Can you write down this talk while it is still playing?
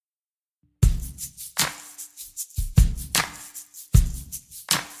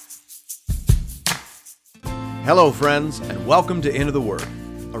Hello, friends, and welcome to Into the Word,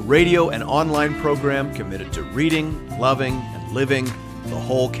 a radio and online program committed to reading, loving, and living the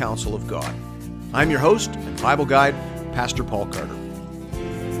whole counsel of God. I'm your host and Bible guide, Pastor Paul Carter.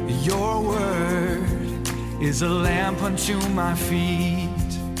 Your word is a lamp unto my feet.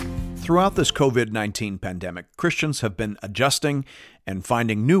 Throughout this COVID-19 pandemic, Christians have been adjusting and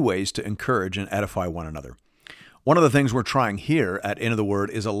finding new ways to encourage and edify one another. One of the things we're trying here at Into the Word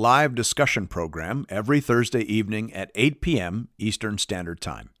is a live discussion program every Thursday evening at 8 p.m. Eastern Standard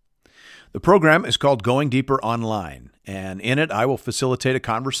Time. The program is called Going Deeper Online, and in it I will facilitate a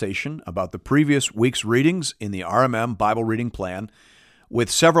conversation about the previous week's readings in the RMM Bible Reading Plan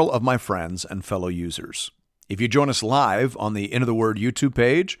with several of my friends and fellow users. If you join us live on the Into the Word YouTube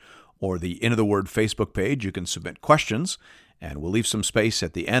page or the Into the Word Facebook page, you can submit questions, and we'll leave some space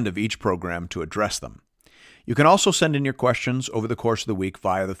at the end of each program to address them. You can also send in your questions over the course of the week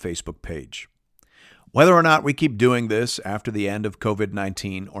via the Facebook page. Whether or not we keep doing this after the end of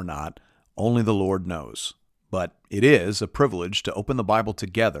COVID-19 or not, only the Lord knows. But it is a privilege to open the Bible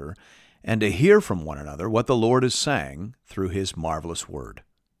together and to hear from one another what the Lord is saying through His marvelous Word.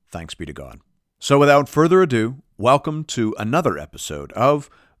 Thanks be to God. So without further ado, welcome to another episode of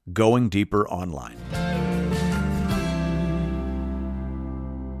Going Deeper Online.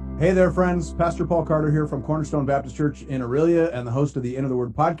 Hey there, friends. Pastor Paul Carter here from Cornerstone Baptist Church in Aurelia and the host of the Into the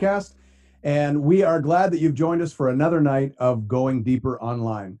Word podcast. And we are glad that you've joined us for another night of Going Deeper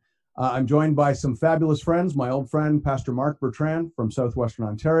Online. I'm joined by some fabulous friends, my old friend, Pastor Mark Bertrand from Southwestern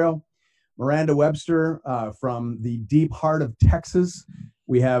Ontario, Miranda Webster from the deep heart of Texas.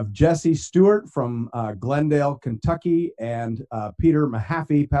 We have Jesse Stewart from Glendale, Kentucky, and Pastor Peter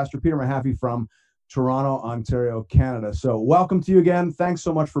Mahaffey from Toronto, Ontario, Canada. So welcome to you again. Thanks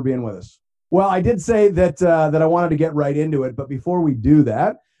so much for being with us. Well, I did say that I wanted to get right into it, but before we do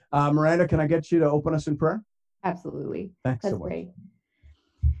that, Miranda, can I get you to open us in prayer? Absolutely. Thanks Let's so much. pray.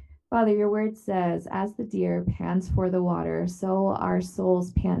 Father, your word says, as the deer pants for the water, so our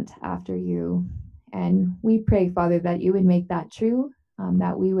souls pant after you. And we pray, Father, that you would make that true,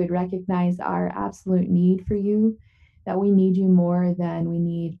 that we would recognize our absolute need for you, that we need you more than we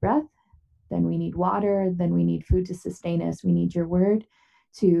need breath, then we need water, then we need food to sustain us. We need your word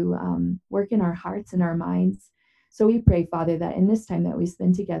to work in our hearts and our minds. So we pray, Father, that in this time that we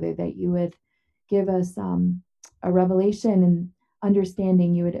spend together, that you would give us a revelation and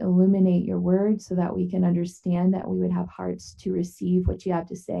understanding. You would illuminate your word so that we can understand, that we would have hearts to receive what you have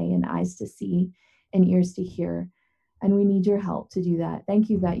to say and eyes to see and ears to hear. And we need your help to do that. Thank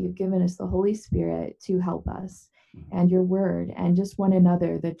you that you've given us the Holy Spirit to help us, and your word, and just one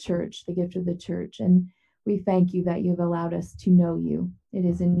another, the church, the gift of the church. And we thank you that you've allowed us to know you. It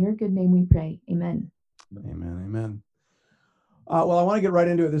is in your good name we pray. Amen. Amen. Amen. Well, I want to get right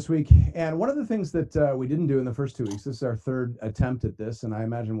into it this week. And one of the things that we didn't do in the first 2 weeks, this is our third attempt at this, and I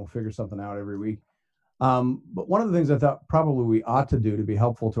imagine we'll figure something out every week. But one of the things I thought probably we ought to do to be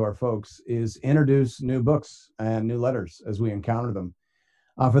helpful to our folks is introduce new books and new letters as we encounter them.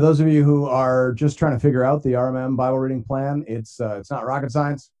 For those of you who are just trying to figure out the RMM Bible Reading Plan, it's not rocket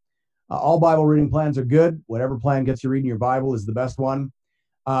science. All Bible reading plans are good. Whatever plan gets you reading your Bible is the best one.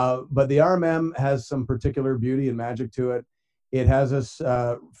 But the RMM has some particular beauty and magic to it. It has us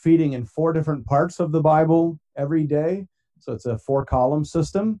feeding in 4 different parts of the Bible every day. So it's a 4-column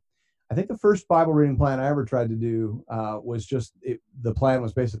system. I think the first Bible reading plan I ever tried to do the plan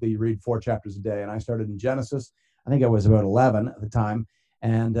was basically you read 4 chapters a day. And I started in Genesis. I think I was about 11 at the time.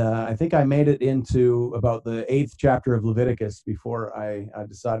 And I think I made it into about the 8th chapter of Leviticus before I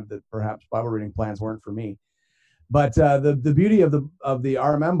decided that perhaps Bible reading plans weren't for me. But the beauty of the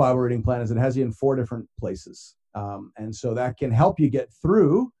RMM Bible reading plan is it has you in 4 different places. And so that can help you get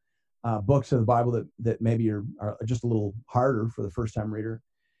through books of the Bible that maybe are just a little harder for the first-time reader.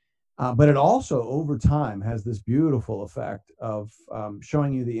 But it also, over time, has this beautiful effect of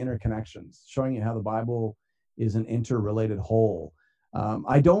showing you the interconnections, showing you how the Bible is an interrelated whole.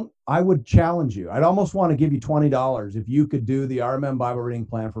 I would challenge you. I'd almost want to give you $20 if you could do the RMM Bible reading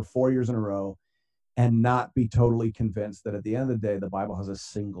plan for 4 years in a row and not be totally convinced that at the end of the day, the Bible has a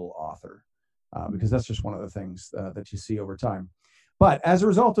single author, because that's just one of the things that you see over time. But as a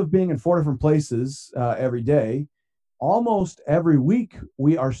result of being in 4 different places every day, almost every week,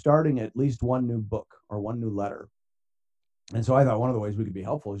 we are starting at least one new book or one new letter. And so I thought one of the ways we could be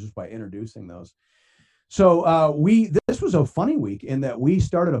helpful is just by introducing those. So this was a funny week in that we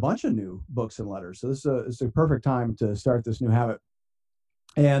started a bunch of new books and letters. So this is a perfect time to start this new habit.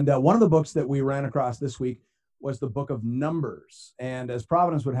 And one of the books that we ran across this week was the book of Numbers. And as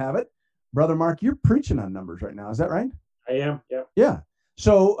Providence would have it, Brother Mark, you're preaching on Numbers right now. Is that right? I am, yeah. Yeah.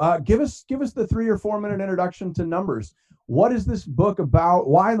 So give us the 3 or 4 minute introduction to Numbers. What is this book about?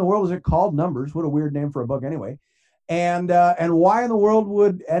 Why in the world is it called Numbers? What a weird name for a book anyway. And why in the world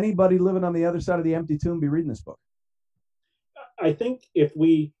would anybody living on the other side of the empty tomb be reading this book? I think if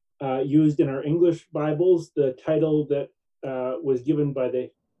we used in our English Bibles the title that was given by the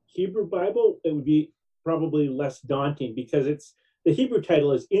Hebrew Bible, it would be probably less daunting, because the Hebrew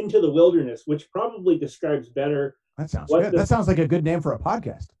title is Into the Wilderness, which probably describes better. That sounds good. That sounds like a good name for a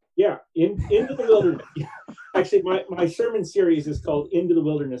podcast. Yeah, Into the Wilderness. Actually, my sermon series is called Into the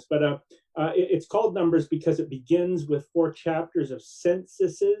Wilderness, but it's called Numbers because it begins with 4 chapters of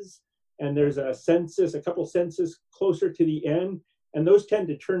censuses, and there's a couple censuses closer to the end, and those tend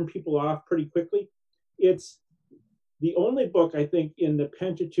to turn people off pretty quickly. It's the only book, I think, in the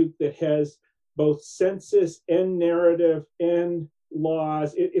Pentateuch that has both census and narrative and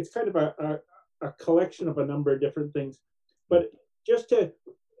laws. It's kind of a collection of a number of different things. But just to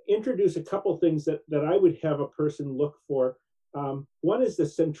introduce a couple things that I would have a person look for. One is the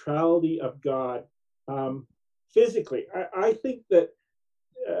centrality of God physically. I think that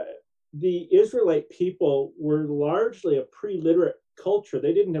the Israelite people were largely a pre-literate culture.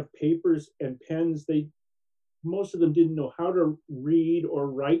 They didn't have papers and pens. Most of them didn't know how to read or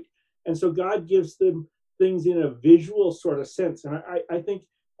write. And so God gives them things in a visual sort of sense. And I think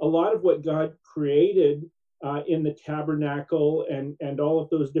a lot of what God created in the tabernacle and all of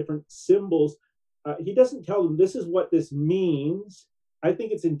those different symbols, he doesn't tell them this is what this means. I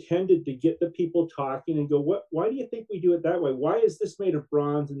think it's intended to get the people talking and go, why do you think we do it that way? Why is this made of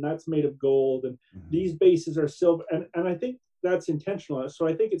bronze and that's made of gold? And these bases are silver. And I think that's intentional. So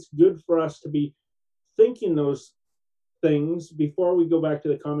I think it's good for us to be thinking those things before we go back to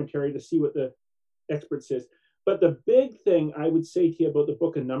the commentary to see what the expert says. But the big thing I would say to you about the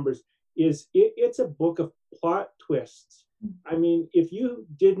book of Numbers is it's a book of plot twists. I mean, if you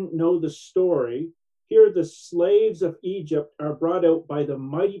didn't know the story, here the slaves of Egypt are brought out by the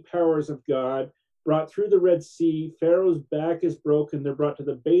mighty powers of God, brought through the Red Sea. Pharaoh's back is broken. They're brought to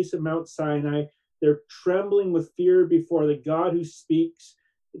the base of Mount Sinai. They're trembling with fear before the God who speaks.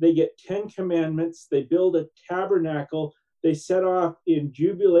 They get 10 commandments. They build a tabernacle. They set off in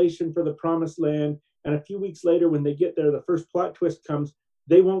jubilation for the promised land. And a few weeks later, when they get there, the first plot twist comes.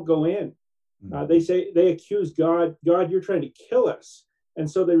 They won't go in. They accuse God, you're trying to kill us. And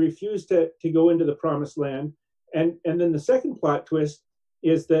so they refuse to go into the promised land. And then the second plot twist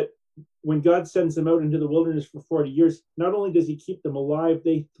is that when God sends them out into the wilderness for 40 years, not only does he keep them alive,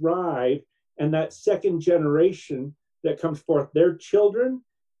 they thrive. And that second generation that comes forth, their children,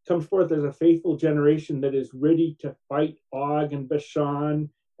 comes forth as a faithful generation that is ready to fight Og and Bashan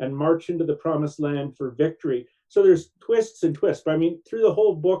and march into the promised land for victory. So there's twists and twists. But I mean, through the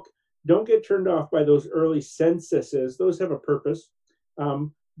whole book, don't get turned off by those early censuses. Those have a purpose.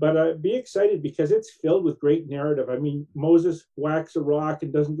 But be excited because it's filled with great narrative. I mean, Moses whacks a rock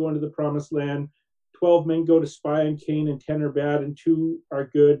and doesn't go into the promised land. 12 men go to spy on Canaan, 10 are bad and 2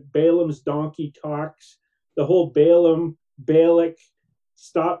 are good. Balaam's donkey talks. The whole Balak,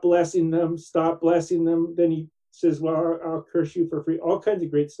 stop blessing them. Then he says, well, I'll curse you for free. All kinds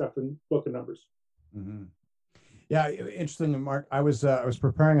of great stuff in Book of Numbers. Mm-hmm. Yeah, interesting, Mark. I was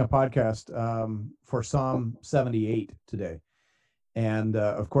preparing a podcast for Psalm 78 today. And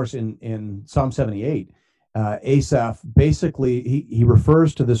of course, in Psalm 78, Asaph basically he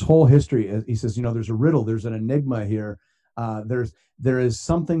refers to this whole history. He says, there's a riddle, there's an enigma here. There is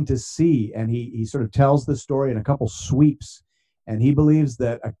something to see, and he sort of tells the story in a couple sweeps. And he believes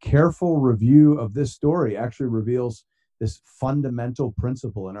that a careful review of this story actually reveals this fundamental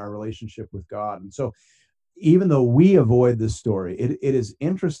principle in our relationship with God. And so, even though we avoid this story, it is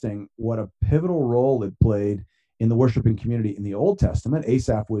interesting what a pivotal role it played in the worshiping community in the Old Testament.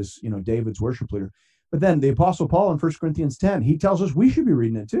 Asaph was, David's worship leader. But then the Apostle Paul in 1 Corinthians 10, he tells us we should be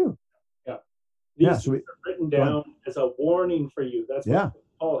reading it too. Yeah. These are written down as a warning for you. That's what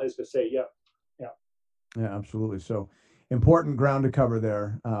Paul has to say. Yeah, absolutely. So important ground to cover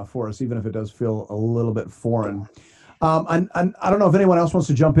there for us, even if it does feel a little bit foreign. And I don't know if anyone else wants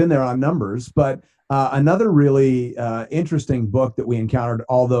to jump in there on Numbers, but another really interesting book that we encountered,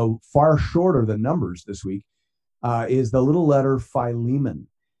 although far shorter than Numbers this week, is the little letter Philemon.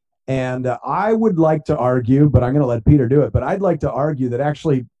 And I would like to argue, but I'm going to let Peter do it, but I'd like to argue that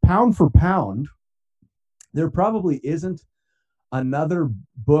actually, pound for pound, there probably isn't another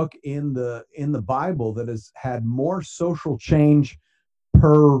book in the Bible that has had more social change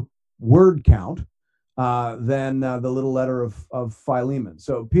per word count than the little letter of Philemon.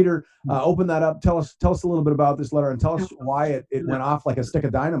 So Peter, open that up. Tell us a little bit about this letter and tell us why it went off like a stick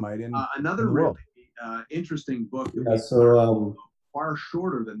of dynamite in another the world. Really interesting book. Yeah, so far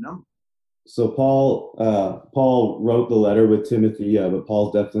shorter than numbers. So Paul wrote the letter with Timothy, but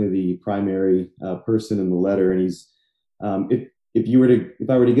Paul's definitely the primary person in the letter. And he's if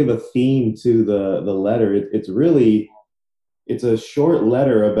I were to give a theme to the letter, it's a short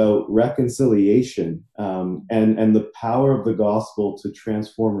letter about reconciliation and the power of the gospel to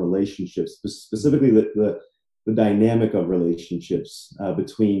transform relationships, specifically the dynamic of relationships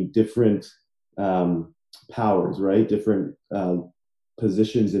between different powers, right? Different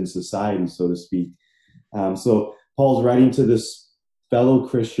positions in society, so to speak. So Paul's writing to this fellow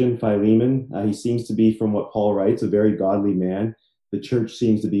Christian, Philemon. He seems to be, from what Paul writes, a very godly man. The church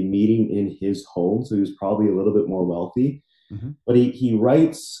seems to be meeting in his home, so he was probably a little bit more wealthy. Mm-hmm. But he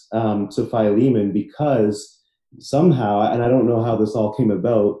writes to Philemon because somehow, and I don't know how this all came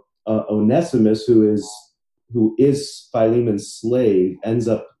about, Onesimus, who is Philemon's slave, ends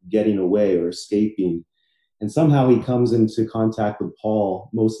up getting away or escaping. And somehow he comes into contact with Paul,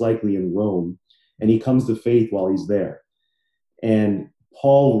 most likely in Rome, and he comes to faith while he's there. And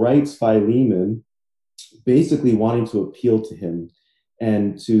Paul writes Philemon basically wanting to appeal to him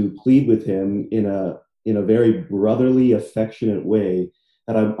and to plead with him in a very brotherly, affectionate way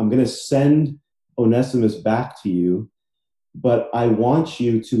that I'm going to send Onesimus back to you, but I want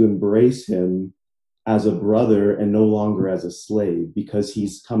you to embrace him as a brother and no longer as a slave because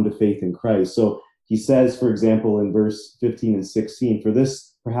he's come to faith in Christ. So he says, for example, in verse 15 and 16, for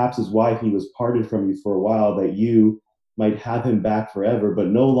this perhaps is why he was parted from you for a while, that you might have him back forever, but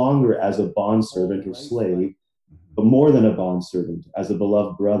no longer as a bondservant or slave, but more than a bondservant, as a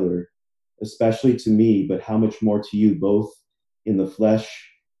beloved brother, especially to me, but how much more to you, both in the flesh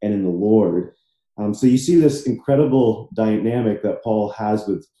and in the Lord. So you see this incredible dynamic that Paul has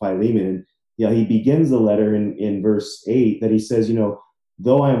with Philemon. And he begins the letter in verse 8 that he says,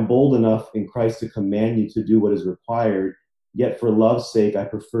 though I am bold enough in Christ to command you to do what is required, yet for love's sake, I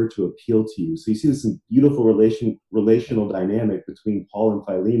prefer to appeal to you. So you see this beautiful relational dynamic between Paul and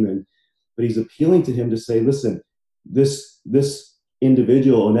Philemon, but he's appealing to him to say, listen, this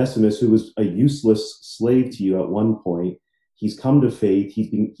individual, Onesimus, who was a useless slave to you at one point, he's come to faith.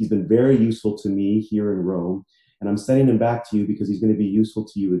 He's been very useful to me here in Rome, and I'm sending him back to you because he's going to be useful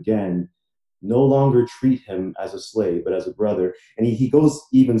to you again. No longer treat him as a slave, but as a brother. And he goes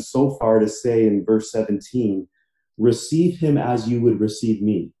even so far to say in verse 17, receive him as you would receive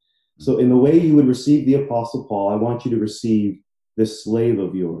me. So in the way you would receive the Apostle Paul, I want you to receive this slave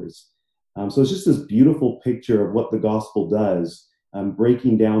of yours. So it's just this beautiful picture of what the gospel does,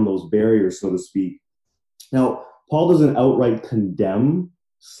 breaking down those barriers, so to speak. Now, Paul doesn't outright condemn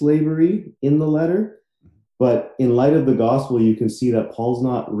slavery in the letter, but in light of the gospel, you can see that Paul's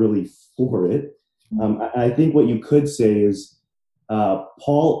not really for it. I think what you could say is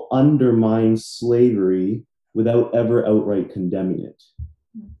Paul undermines slavery without ever outright condemning it.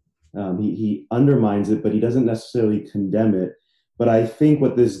 He undermines it, but he doesn't necessarily condemn it. But I think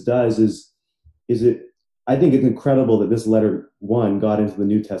what this does I think it's incredible that this letter, one, got into the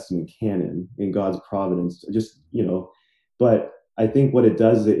New Testament canon in God's providence. But I think what it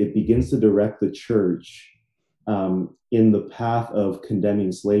does is it begins to direct the church in the path of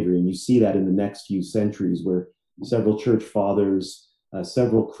condemning slavery. And you see that in the next few centuries where several church fathers,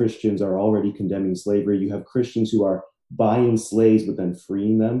 several Christians are already condemning slavery. You have Christians who are buying slaves but then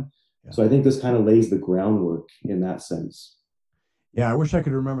freeing them. Yeah. So I think this kind of lays the groundwork in that sense. Yeah, I wish I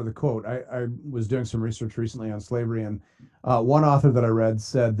could remember the quote. I was doing some research recently on slavery, and one author that I read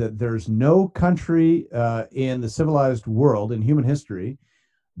said that there's no country in the civilized world, in human history,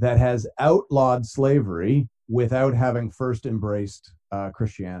 that has outlawed slavery without having first embraced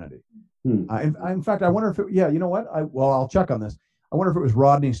Christianity. In fact, I wonder if you know what? I'll check on this. I wonder if it was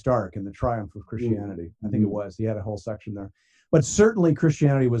Rodney Stark in The Triumph of Christianity. I think it was. He had a whole section there. But certainly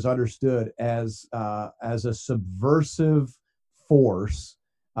Christianity was understood as a subversive force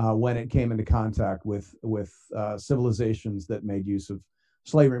when it came into contact with civilizations that made use of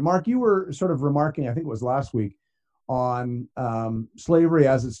slavery. Mark, you were sort of remarking, I think it was last week, on slavery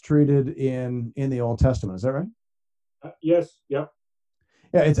as it's treated in the Old Testament. Is that right? Yes. Yep.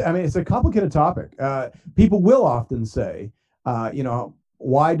 Yeah. It's a complicated topic. People will often say,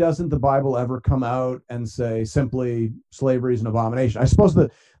 why doesn't the Bible ever come out and say simply slavery is an abomination? I suppose the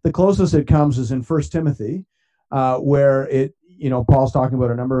closest it comes is in 1 Timothy, where Paul's talking about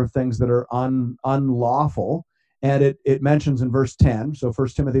a number of things that are unlawful, and it mentions in verse 10, so 1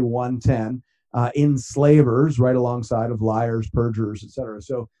 Timothy 1:10, enslavers right alongside of liars, perjurers, etc.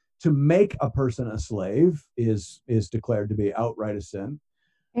 So to make a person a slave is declared to be outright a sin.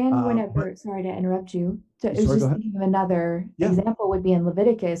 And whenever, sorry to interrupt you, I was just thinking of another example would be in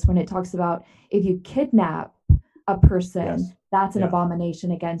Leviticus when it talks about if you kidnap a person, Yes. that's an Yeah.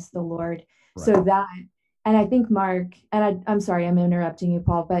 abomination against the Lord. Right. So that, and I think Mark, and I'm sorry, I'm interrupting you,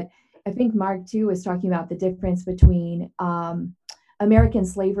 Paul, but I think Mark too was talking about the difference between American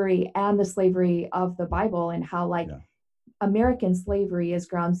slavery and the slavery of the Bible, and how like American slavery is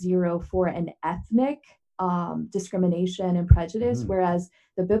ground zero for an ethnic discrimination and prejudice, whereas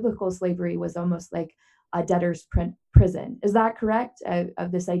the biblical slavery was almost like a debtor's prison. Is that correct?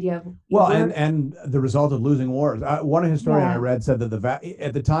 Of this idea of and the result of losing wars. One historian I read said that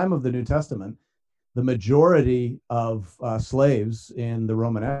at the time of the New Testament, the majority of slaves in the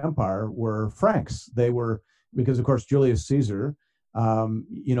Roman Empire were Franks. They were, because of course Julius Caesar,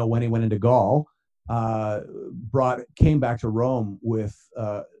 when he went into Gaul, came back to Rome with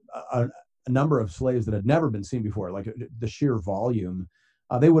a number of slaves that had never been seen before, like the sheer volume.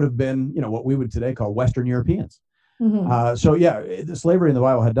 They would have been, what we would today call Western Europeans. The slavery in the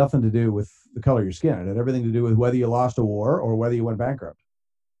Bible had nothing to do with the color of your skin. It had everything to do with whether you lost a war or whether you went bankrupt.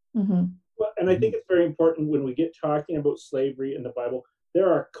 Well, and I think it's very important when we get talking about slavery in the Bible, there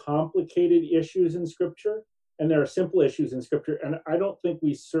are complicated issues in Scripture and there are simple issues in Scripture. And I don't think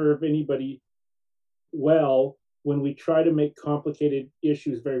we serve anybody well when we try to make complicated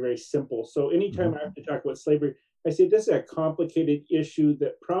issues very, very simple. So anytime I have to talk about slavery, I say this is a complicated issue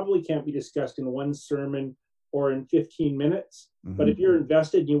that probably can't be discussed in one sermon or in 15 minutes. But if you're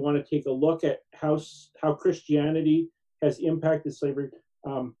invested and you want to take a look at how Christianity has impacted slavery,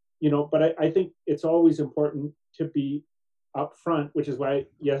 but I think it's always important to be upfront, which is why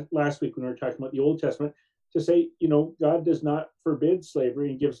last week when we were talking about the Old Testament, to say, God does not forbid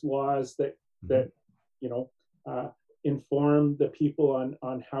slavery and gives laws that inform the people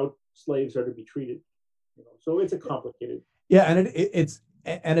on how slaves are to be treated. So it's a complicated. Yeah,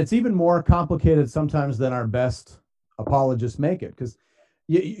 and it's even more complicated sometimes than our best apologists make it, because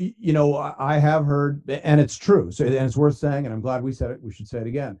I have heard, and it's true, and it's worth saying, and I'm glad we said it, we should say it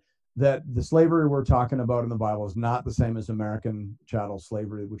again, that the slavery we're talking about in the Bible is not the same as American chattel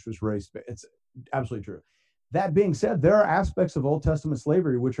slavery, which was race-based. It's absolutely true. That being said, there are aspects of Old Testament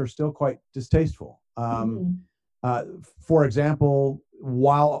slavery which are still quite distasteful. For example,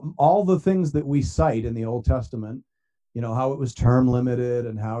 while all the things that we cite in the Old Testament, how it was term limited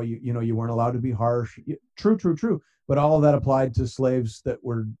and how you weren't allowed to be harsh, true, but all of that applied to slaves that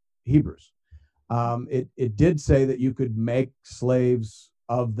were Hebrews. It did say that you could make slaves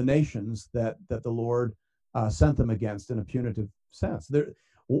of the nations that the Lord sent them against in a punitive sense.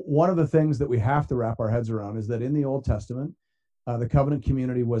 One of the things that we have to wrap our heads around is that in the Old Testament, the covenant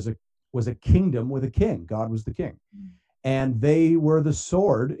community was a kingdom with a king. God was the king. And they were the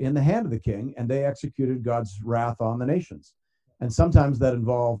sword in the hand of the king, and they executed God's wrath on the nations. And sometimes that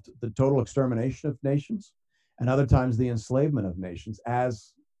involved the total extermination of nations, and other times the enslavement of nations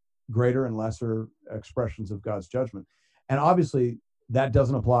as greater and lesser expressions of God's judgment. And obviously, that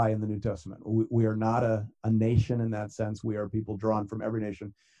doesn't apply in the New Testament. We are not a nation in that sense. We are people drawn from every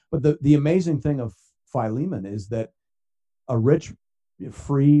nation. But the amazing thing of Philemon is that a rich,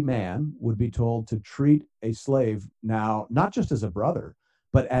 free man would be told to treat a slave now, not just as a brother,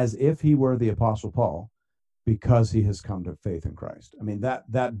 but as if he were the Apostle Paul, because he has come to faith in Christ. I mean,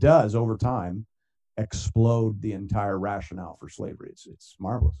 that does over time explode the entire rationale for slavery. It's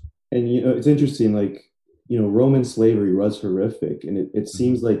marvelous. And it's interesting, like, Roman slavery was horrific, and it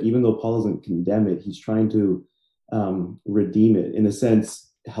seems like even though Paul doesn't condemn it, he's trying to redeem it, in a sense,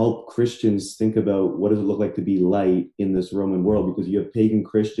 help Christians think about what does it look like to be light in this Roman world, because you have pagan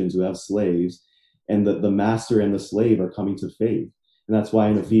Christians who have slaves, and the master and the slave are coming to faith. And that's why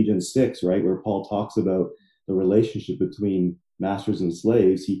in Ephesians 6, right, where Paul talks about the relationship between masters and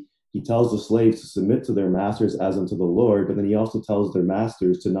slaves, he tells the slaves to submit to their masters as unto the Lord, but then he also tells their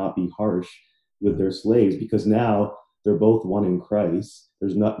masters to not be harsh with their slaves, because now they're both one in Christ.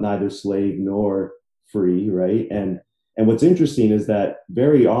 There's neither slave nor free, right? And what's interesting is that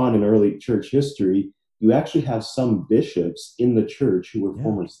very on in early church history, you actually have some bishops in the church who were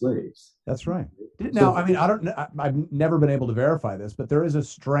former slaves. That's right. Now, I mean, I've never been able to verify this, but there is a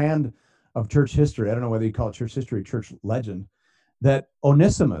strand of church history. I don't know whether you call it church history, church legend, that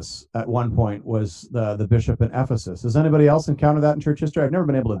Onesimus at one point was the bishop in Ephesus. Has anybody else encountered that in church history? I've never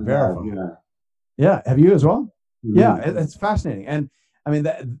been able to verify. Yeah. Have you as well? Mm-hmm. Yeah. It's fascinating. And I mean,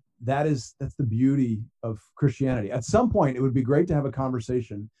 that's the beauty of Christianity. At some point, it would be great to have a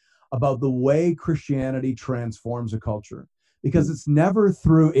conversation about the way Christianity transforms a culture, because it's never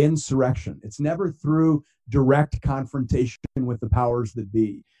through insurrection. It's never through direct confrontation with the powers that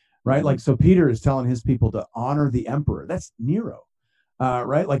be, right? Like, so Peter is telling his people to honor the emperor. That's Nero,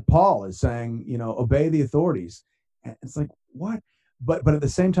 right? Like Paul is saying, obey the authorities. And it's like, what? but at the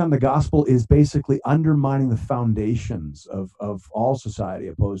same time, the gospel is basically undermining the foundations of all society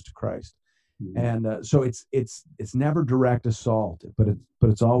opposed to Christ. And so it's never direct assault, but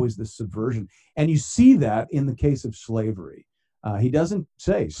it's always this subversion. And you see that in the case of slavery. He doesn't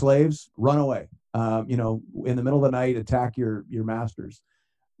say, slaves, run away. In the middle of the night, attack your masters.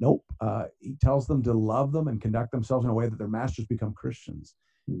 Nope. He tells them to love them and conduct themselves in a way that their masters become Christians.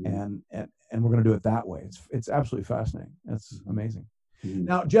 And we're going to do it that way. It's absolutely fascinating. It's amazing.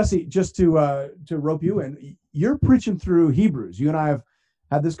 Now, Jesse, just to rope you in, you're preaching through Hebrews. You and I have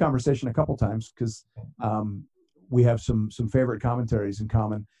had this conversation a couple times because we have some favorite commentaries in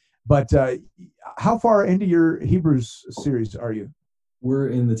common. But how far into your Hebrews series are you? We're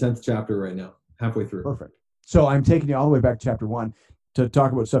in the 10th chapter right now, halfway through. Perfect. So I'm taking you all the way back to chapter 1 to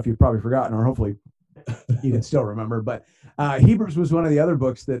talk about stuff you've probably forgotten, or hopefully you can still remember. But Hebrews was one of the other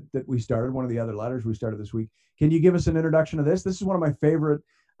books that we started, one of the other letters we started this week. Can you give us an introduction to this? This is one of my favorite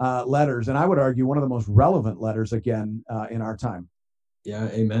letters, and I would argue one of the most relevant letters, again, in our time. Yeah,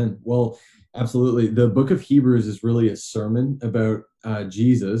 amen. Well, absolutely. The book of Hebrews is really a sermon about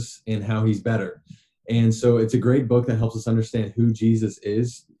Jesus and how he's better. And so it's a great book that helps us understand who Jesus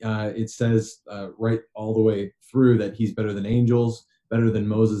is. It says right all the way through that he's better than angels, better than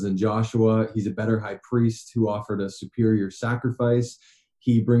Moses and Joshua. He's a better high priest who offered a superior sacrifice.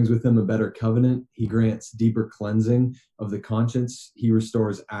 He brings with him a better covenant. He grants deeper cleansing of the conscience. He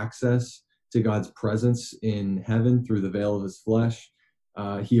restores access to God's presence in heaven through the veil of his flesh.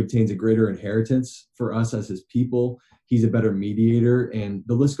 He obtains a greater inheritance for us as his people. He's a better mediator, and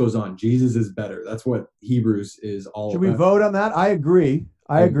the list goes on. Jesus is better. That's what Hebrews is all about. Should we vote on that? I agree.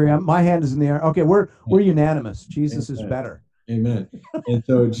 My hand is in the air. Okay, we're unanimous. Jesus is better. Amen. And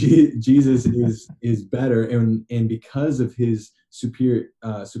so Jesus is better, and because of his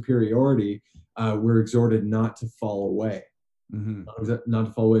superiority, we're exhorted not to fall away. Not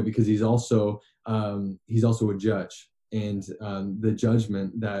to fall away, because he's also a judge. And the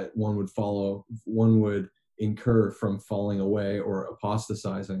judgment that one would incur from falling away or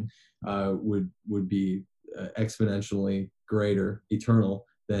apostatizing would be exponentially greater, eternal,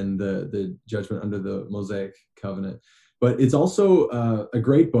 than the judgment under the Mosaic covenant. But it's also a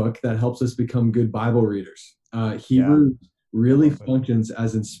great book that helps us become good Bible readers. Hebrews really functions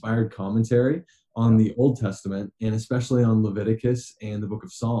as inspired commentary on the Old Testament, and especially on Leviticus and the book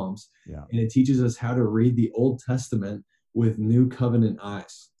of Psalms. And it teaches us how to read the Old Testament with new covenant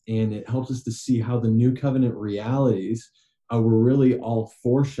eyes. And it helps us to see how the new covenant realities were really all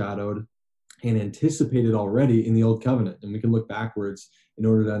foreshadowed and anticipated already in the Old Covenant. And we can look backwards in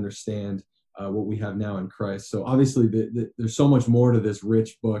order to understand what we have now in Christ. So obviously there's so much more to this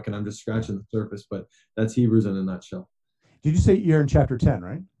rich book, and I'm just scratching the surface, but that's Hebrews in a nutshell. Did you say you're in chapter 10,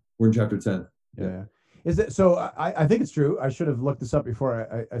 right? We're in chapter 10. Yeah. Is it so? I think it's true. I should have looked this up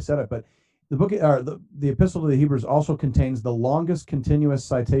before I said it, but the book, or the Epistle to the Hebrews, also contains the longest continuous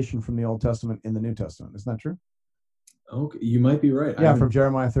citation from the Old Testament in the New Testament. Isn't that true? Okay, you might be right. Yeah, from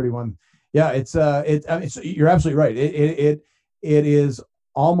Jeremiah 31. Yeah, you're absolutely right. It is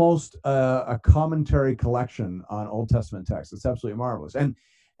almost a commentary collection on Old Testament texts. It's absolutely marvelous.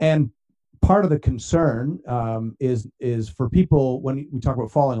 And part of the concern is for people, when we talk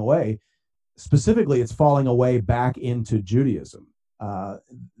about falling away, specifically it's falling away back into Judaism. And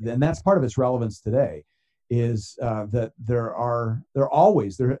that's part of its relevance today, is that there are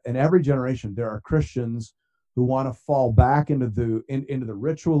in every generation, there are Christians who want to fall back into the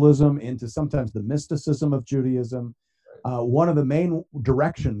ritualism, into sometimes the mysticism of Judaism. One of the main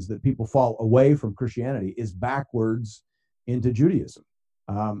directions that people fall away from Christianity is backwards into Judaism,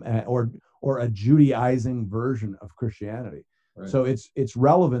 or a Judaizing version of Christianity. Right. So its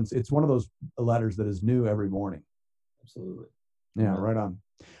relevance, it's one of those letters that is new every morning. Absolutely. Yeah, right on.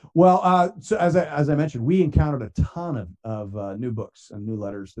 Well, so as I mentioned, we encountered a ton of new books and new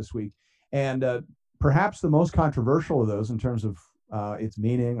letters this week, and perhaps the most controversial of those, in terms of its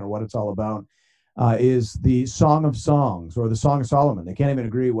meaning or what it's all about, is the Song of Songs, or the Song of Solomon. They can't even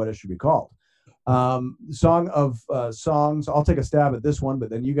agree what it should be called. Song of Songs. I'll take a stab at this one, but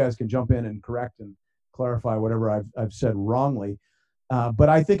then you guys can jump in and correct and clarify whatever I've said wrongly. But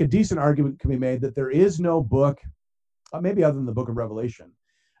I think a decent argument can be made that there is no book, maybe other than the book of Revelation,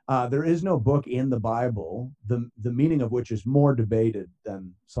 there is no book in the Bible, the meaning of which is more debated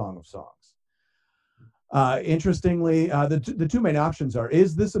than Song of Songs. Interestingly, the two main options are: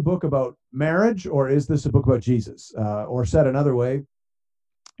 is this a book about marriage, or is this a book about Jesus? Or said another way,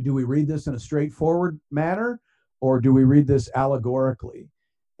 do we read this in a straightforward manner, or do we read this allegorically?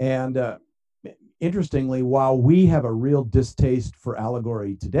 And interestingly, while we have a real distaste for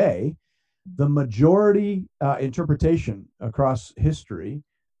allegory today, The majority interpretation across history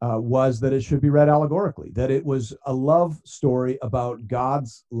was that it should be read allegorically, that it was a love story about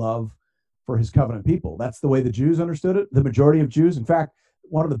God's love for his covenant people. That's the way the Jews understood it. The majority of Jews, in fact,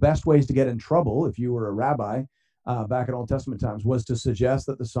 one of the best ways to get in trouble if you were a rabbi back in Old Testament times was to suggest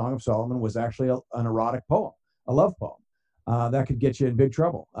that the Song of Solomon was actually an erotic poem, a love poem. That could get you in big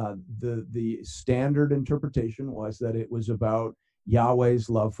trouble. The standard interpretation was that it was about Yahweh's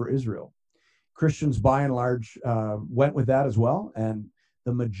love for Israel. Christians, by and large, went with that as well, and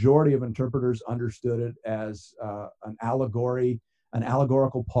the majority of interpreters understood it as an allegory, an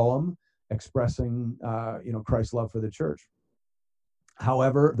allegorical poem expressing, Christ's love for the church.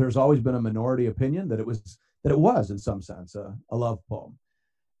 However, there's always been a minority opinion that it was, in some sense, a love poem,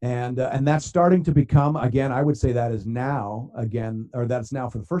 and that's starting to become, again, I would say that is now, or that's now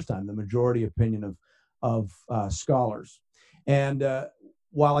for the first time, the majority opinion of scholars. And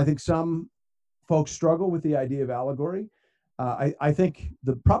while I think some folks struggle with the idea of allegory, I think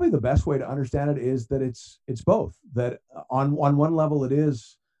probably the best way to understand it is that it's both. That on one level it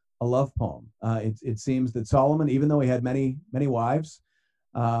is a love poem. It seems that Solomon, even though he had many wives,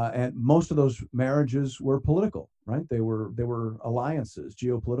 and most of those marriages were political, right? They were alliances,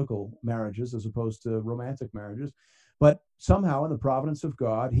 geopolitical marriages, as opposed to romantic marriages. But somehow, in the providence of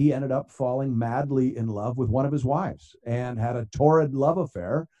God, he ended up falling madly in love with one of his wives and had a torrid love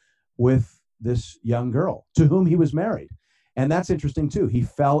affair with this young girl to whom he was married. And that's interesting too. He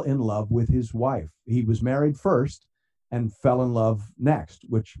fell in love with his wife. He was married first and fell in love next,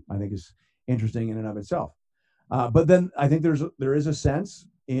 which I think is interesting in and of itself. But then I think there is a sense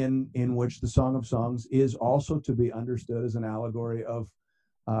in which the Song of Songs is also to be understood as an allegory of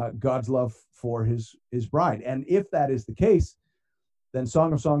God's love for his bride. And if that is the case, then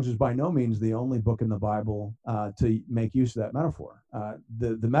Song of Songs is by no means the only book in the Bible to make use of that metaphor.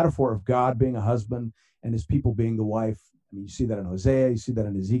 The metaphor of God being a husband and his people being the wife. I mean, you see that in Hosea, you see that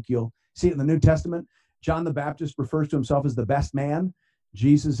in Ezekiel, you see it in the New Testament. John the Baptist refers to himself as the best man.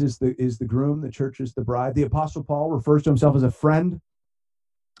 Jesus is the groom, the church is the bride. The Apostle Paul refers to himself as a friend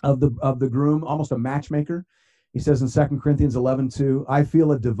of the groom, almost a matchmaker. He says in 2 Corinthians 11:2, I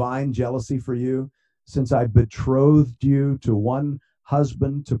feel a divine jealousy for you, since I betrothed you to one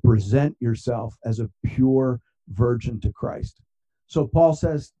husband to present yourself as a pure virgin to Christ. So Paul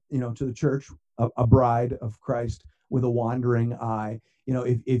says, to the church, a bride of Christ with a wandering eye,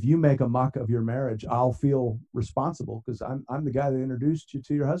 if you make a muck of your marriage, I'll feel responsible because I'm the guy that introduced you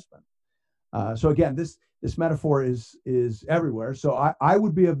to your husband. So again, this metaphor is everywhere. So I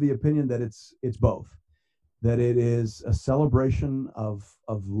would be of the opinion that it's both, that it is a celebration of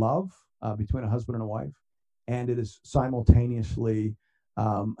love between a husband and a wife, and it is simultaneously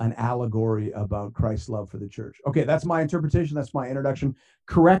an allegory about Christ's love for the church. Okay, that's my interpretation. That's my introduction.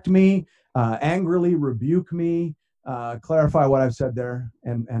 Correct me, angrily rebuke me, clarify what I've said there,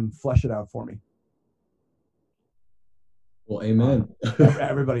 and flesh it out for me. Well, amen.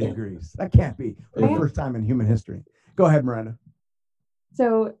 Everybody agrees. That can't be for the first time in human history. Go ahead, Miranda.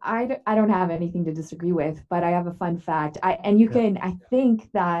 So I don't have anything to disagree with, but I have a fun fact. I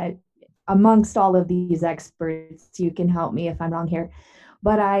think that amongst all of these experts, you can help me if I'm wrong here,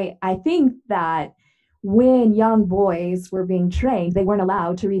 but I think that when young boys were being trained, they weren't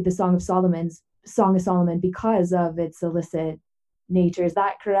allowed to read the Song of Solomon because of its illicit nature. Is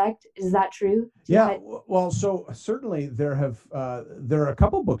that correct? Is that true? Well, so certainly there are a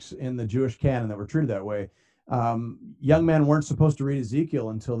couple books in the Jewish canon that were treated that way. Young men weren't supposed to read Ezekiel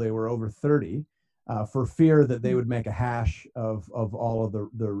until they were over 30, for fear that they would make a hash of all of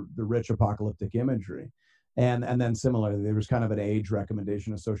the rich apocalyptic imagery. And then similarly, there was kind of an age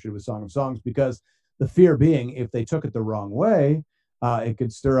recommendation associated with Song of Songs, because the fear being, if they took it the wrong way, it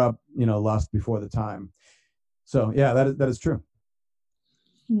could stir up, lust before the time. So yeah, that is true.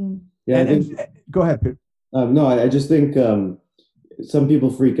 Yeah, and go ahead, Peter. No, I just think some people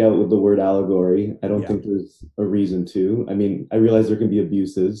freak out with the word allegory. I don't think there's a reason to. I mean, I realize there can be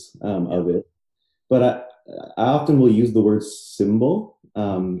abuses of it, but I often will use the word symbol.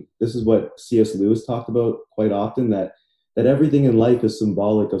 This is what C.S. Lewis talked about quite often, that everything in life is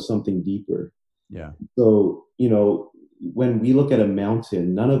symbolic of something deeper. Yeah. So, when we look at a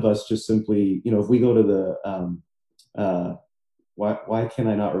mountain, none of us just simply, if we go to the, why can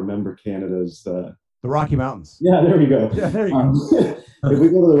I not remember Canada's, the Rocky Mountains. Yeah, there we go. Yeah, there you go. If we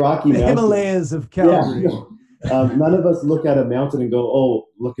go to the Rocky Mountains, Himalayas of Calgary. None of us look at a mountain and go, "Oh,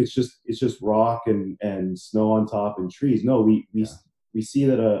 look, it's just rock and snow on top and trees." No, we see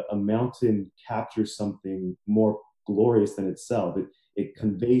that a mountain captures something more glorious than itself. It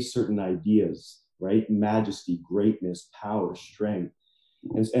conveys certain ideas, right? Majesty, greatness, power, strength.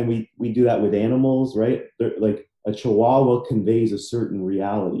 And we do that with animals, right? Like a chihuahua conveys a certain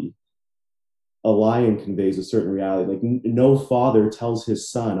reality. A lion conveys a certain reality. Like no father tells his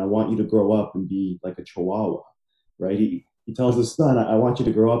son, I want you to grow up and be like a chihuahua, right? He tells his son, I want you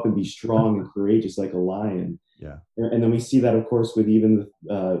to grow up and be strong and courageous like a lion. Yeah. And then we see that, of course, with even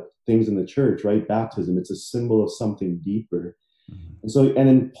things in the church, right? Baptism, it's a symbol of something deeper. And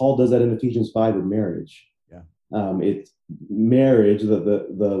then Paul does that in Ephesians 5 with marriage. Yeah. It's marriage, the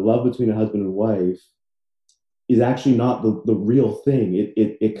love between a husband and wife is actually not the real thing.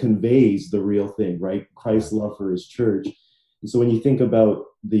 It conveys the real thing, right? Christ's love for his church. And so when you think about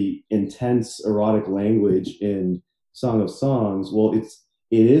the intense erotic language in Song of Songs, well, it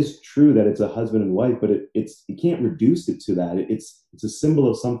is true that it's a husband and wife, but you can't reduce it to that. It's a symbol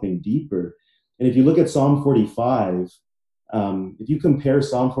of something deeper. And if you look at Psalm 45, if you compare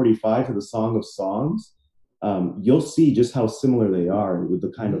Psalm 45 to the Song of Songs, you'll see just how similar they are with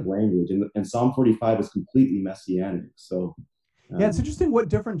the kind of language. And Psalm 45 is completely messianic. So, yeah, it's interesting what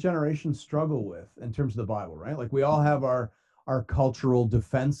different generations struggle with in terms of the Bible, right? Like we all have our cultural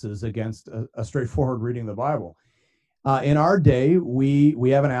defenses against a straightforward reading of the Bible. In our day, we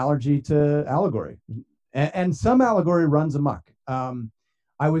have an allergy to allegory, and some allegory runs amok.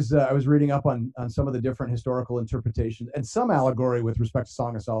 I was reading up on some of the different historical interpretations, and some allegory with respect to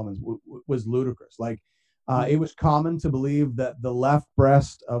Song of Solomon was ludicrous. Like it was common to believe that the left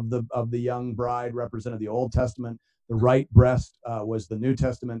breast of the young bride represented the Old Testament, the right breast was the New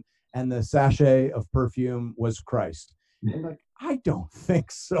Testament, and the sachet of perfume was Christ. And like, I don't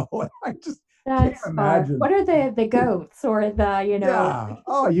think so. I just can't imagine. What are the goats or the Yeah.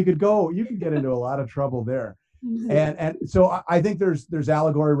 Oh, you could get into a lot of trouble there. And so I think there's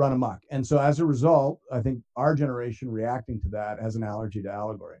allegory run amok. And so as a result, I think our generation reacting to that has an allergy to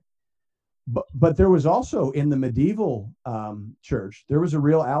allegory. But there was also in the medieval church, there was a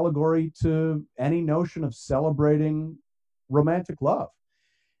real allegory to any notion of celebrating romantic love.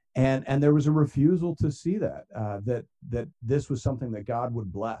 And there was a refusal to see that this was something that God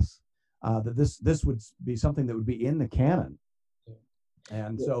would bless, that this would be something that would be in the canon.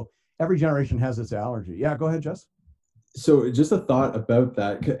 And so every generation has its allergy. Yeah, go ahead, Jess. So just a thought about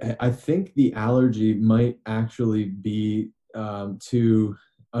that. I think the allergy might actually be to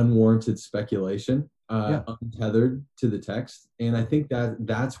unwarranted speculation, untethered to the text. And I think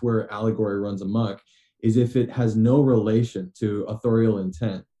that's where allegory runs amok, is if it has no relation to authorial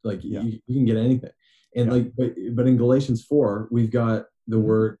intent. Like you can get anything. And but in Galatians 4, we've got the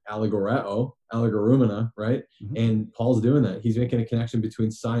word allegoreo, allegorumena, right? And Paul's doing that. He's making a connection between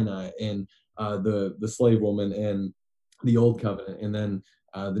Sinai and the slave woman and the old covenant, and then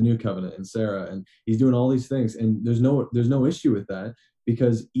the new covenant and Sarah, and he's doing all these things. And there's no issue with that,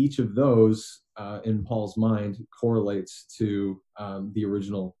 because each of those in Paul's mind correlates to the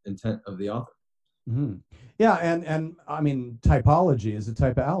original intent of the author. Yeah, and I mean, typology is a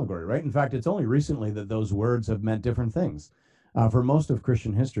type of allegory, right? In fact, it's only recently that those words have meant different things. For most of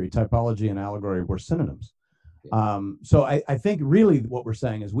Christian history, typology and allegory were synonyms. So I think really what we're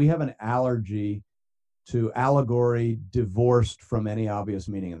saying is we have an allergy to allegory divorced from any obvious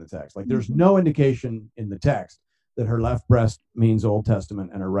meaning in the text. Like there's no indication in the text that her left breast means Old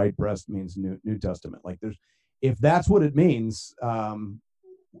Testament and her right breast means New Testament. Like if that's what it means,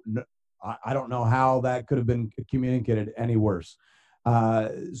 I don't know how that could have been communicated any worse.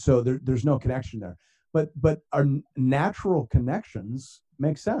 So there's no connection there. But our natural connections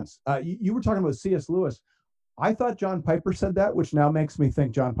make sense. You were talking about C.S. Lewis. I thought John Piper said that, which now makes me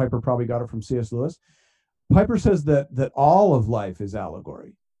think John Piper probably got it from C.S. Lewis. Piper says that all of life is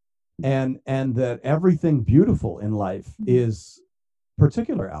allegory, and that everything beautiful in life is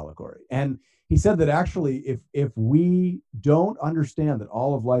particular allegory. And he said that actually, if we don't understand that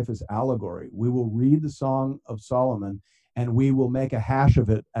all of life is allegory, we will read the Song of Solomon and we will make a hash of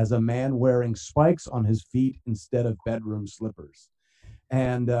it as a man wearing spikes on his feet instead of bedroom slippers.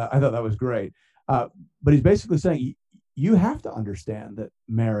 And I thought that was great. But he's basically saying you have to understand that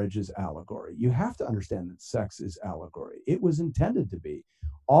marriage is allegory. You have to understand that sex is allegory. It was intended to be.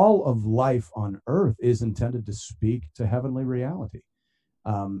 All of life on earth is intended to speak to heavenly reality.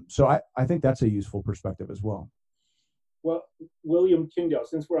 So I think that's a useful perspective as well. Well, William Tyndale,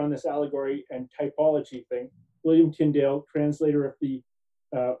 since we're on this allegory and typology thing, William Tyndale, translator of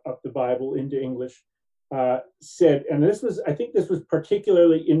the Bible into English, said, and I think this was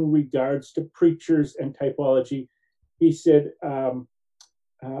particularly in regards to preachers and typology. He said,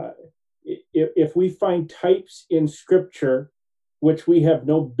 if we find types in Scripture which we have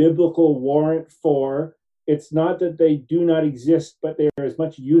no biblical warrant for, it's not that they do not exist, but they are as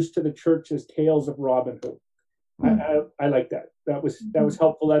much use to the church as tales of Robin Hood. I like that. That was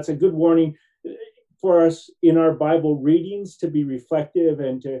helpful. That's a good warning for us in our Bible readings to be reflective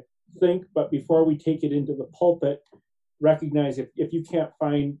and to think. But before we take it into the pulpit, recognize if you can't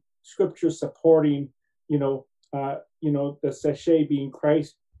find scripture supporting, the sachet being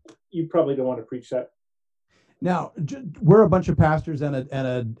Christ, you probably don't want to preach that. Now, we're a bunch of pastors and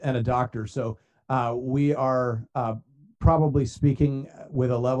a doctor, so we are probably speaking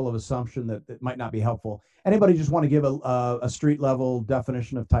with a level of assumption that might not be helpful. Anybody just want to give a street level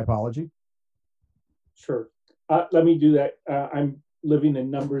definition of typology? Sure. Let me do that. I'm living in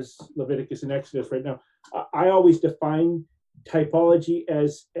Numbers, Leviticus, and Exodus right now. I always define typology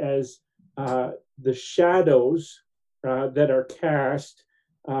as the shadows that are cast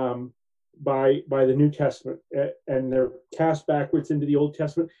by the New Testament, and they're cast backwards into the Old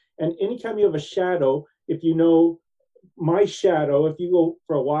Testament. And anytime you have a shadow, if you know my shadow, if you go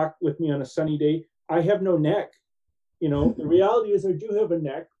for a walk with me on a sunny day, I have no neck. The reality is I do have a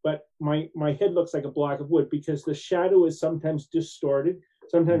neck, but my head looks like a block of wood because the shadow is sometimes distorted.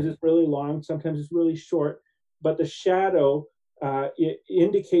 Sometimes it's really long, sometimes it's really short. But the shadow, it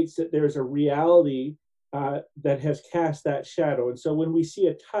indicates that there's a reality that has cast that shadow. And so when we see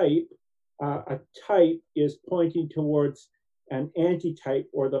a type is pointing towards an antitype,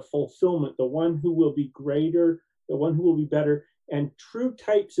 or the fulfillment, the one who will be greater, the one who will be better. And true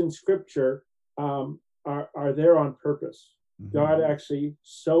types in Scripture are there on purpose. Mm-hmm. God actually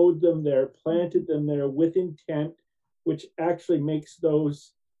sowed them there, planted them there with intent, which actually makes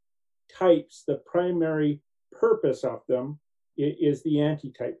those types, the primary purpose of them is the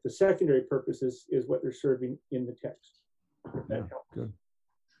antitype. The secondary purpose is what they're serving in the text. Yeah, good.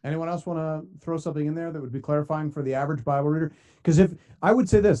 Anyone else want to throw something in there that would be clarifying for the average Bible reader? Because if I would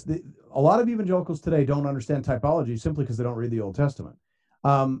say this, a lot of evangelicals today don't understand typology simply because they don't read the Old Testament.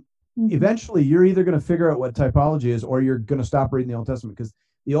 Eventually, you're either going to figure out what typology is, or you're going to stop reading the Old Testament, because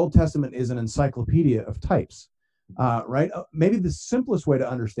the Old Testament is an encyclopedia of types, right? Maybe the simplest way to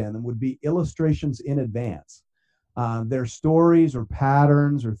understand them would be illustrations in advance. They're stories or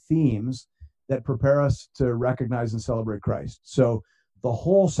patterns or themes that prepare us to recognize and celebrate Christ. So the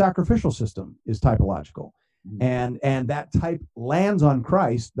whole sacrificial system is typological. And that type lands on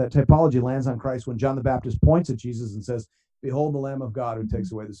Christ, that typology lands on Christ when John the Baptist points at Jesus and says, "Behold the Lamb of God who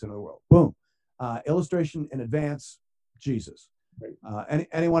takes away the sin of the world." Boom. Illustration in advance, Jesus.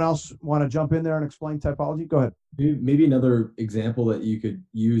 Anyone else want to jump in there and explain typology? Go ahead. Maybe another example that you could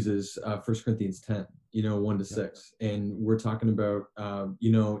use is 1 Corinthians 10, 1-6. And we're talking about,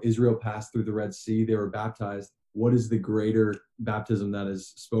 Israel passed through the Red Sea. They were baptized. What is the greater baptism that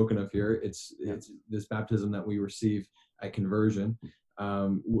is spoken of here? It's this baptism that we receive at conversion.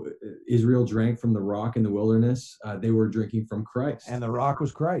 Israel drank from the rock in the wilderness. They were drinking from Christ. And the rock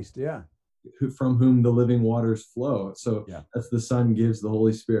was Christ, yeah. From whom the living waters flow. So that's the Son gives the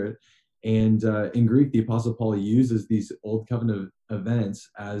Holy Spirit. And in Greek, the Apostle Paul uses these Old Covenant events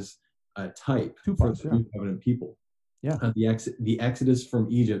as a type for the New Covenant people. Yeah. The Exodus from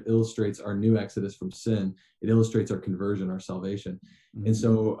Egypt illustrates our new Exodus from sin. It illustrates our conversion, our salvation. Mm-hmm. And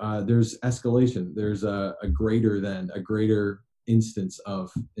so there's escalation. There's a greater instance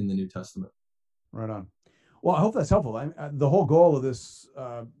of in the New Testament. Right on. Well, I hope that's helpful. The whole goal of this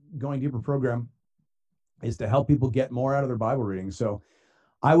Going Deeper program is to help people get more out of their Bible reading. So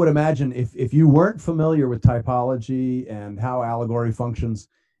I would imagine if you weren't familiar with typology and how allegory functions,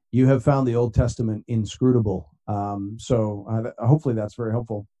 you have found the Old Testament inscrutable. So hopefully that's very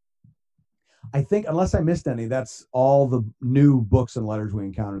helpful. I think, unless I missed any, that's all the new books and letters we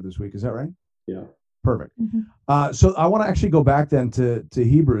encountered this week. Is that right? Yeah. Perfect. Mm-hmm. So I want to actually go back then to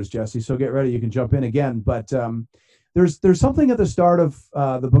Hebrews, Jesse. So get ready. You can jump in again. But there's something at the start of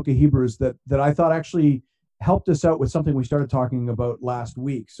the book of Hebrews that I thought actually helped us out with something we started talking about last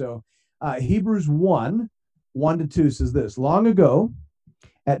week. So Hebrews 1:1-2 says this: "Long ago,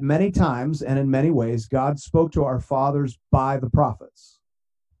 at many times and in many ways, God spoke to our fathers by the prophets.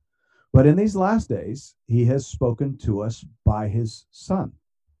 But in these last days, he has spoken to us by his Son,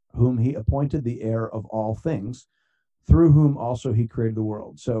 whom he appointed the heir of all things, through whom also he created the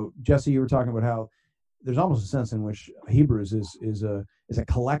world." So, Jesse, you were talking about how there's almost a sense in which Hebrews is a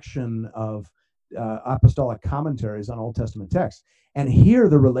collection of apostolic commentaries on Old Testament texts. And here,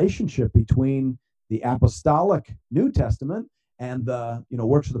 the relationship between the apostolic New Testament and the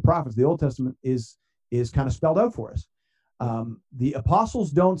works of the prophets, the Old Testament, is kind of spelled out for us. The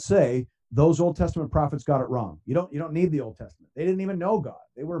apostles don't say those Old Testament prophets got it wrong. You don't need the Old Testament. They didn't even know God.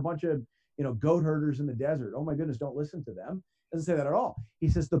 They were a bunch of goat herders in the desert. Oh my goodness, don't listen to them. Doesn't say that at all. He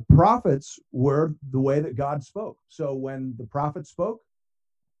says the prophets were the way that God spoke. So when the prophets spoke,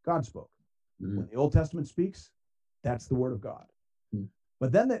 God spoke. Mm-hmm. When the Old Testament speaks, That's the word of God. Hmm.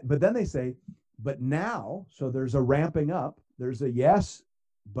 But then they say, but now, so there's a ramping up. There's a yes,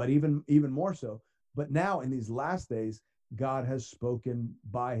 but even more so. But now in these last days, God has spoken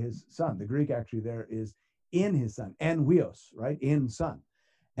by his son. The Greek actually there is in his son, en huios, right? In son.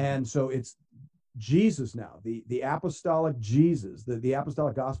 And so it's Jesus now, the apostolic Jesus, the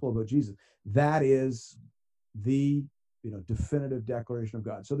apostolic gospel about Jesus. That is the definitive declaration of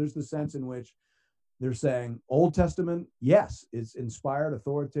God. So there's the sense in which they're saying Old Testament, yes, it's inspired,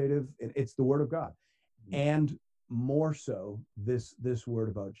 authoritative, it's the word of God. And more so this word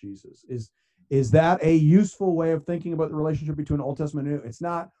about Jesus. Is that a useful way of thinking about the relationship between Old Testament and New? It's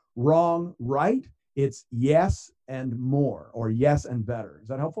not wrong, right? It's yes and more, or yes and better. Is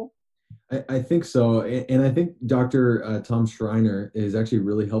that helpful? I think so. And I think Dr. Tom Schreiner is actually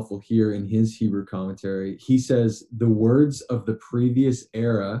really helpful here in his Hebrew commentary. He says the words of the previous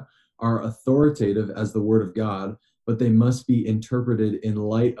era are authoritative as the word of God, but they must be interpreted in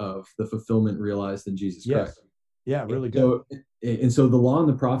light of the fulfillment realized in Jesus Christ. Yeah, really good. So the law and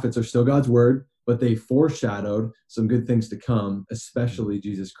the prophets are still God's word, but they foreshadowed some good things to come, especially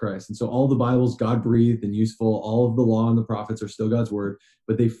Jesus Christ. And so all the Bible's God-breathed and useful. All of the law and the prophets are still God's word,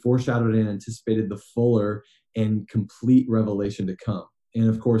 but they foreshadowed and anticipated the fuller and complete revelation to come. And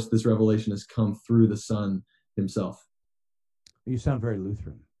of course, this revelation has come through the Son himself. You sound very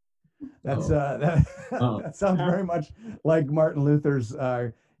Lutheran. That's that sounds very much like Martin Luther's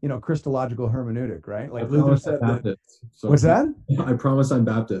Christological hermeneutic, right? Like Luther said that. So what's that? I promise I'm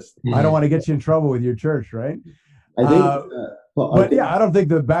Baptist. I don't want to get you in trouble with your church, right? I think, I don't think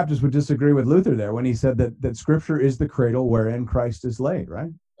the Baptists would disagree with Luther there when he said that Scripture is the cradle wherein Christ is laid, right?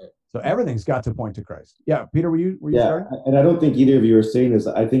 So everything's got to point to Christ. Yeah, Peter, were you starting? And I don't think either of you are saying this.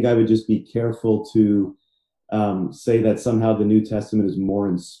 I think I would just be careful to say that somehow the New Testament is more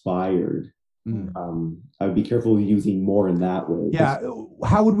inspired. I would be careful with using more in that way. Yeah.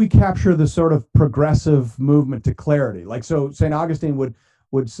 How would we capture the sort of progressive movement to clarity? Like, so St. Augustine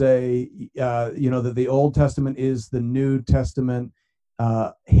would say, that the Old Testament is the New Testament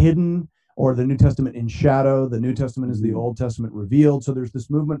hidden, or the New Testament in shadow. The New Testament is the Old Testament revealed. So there's this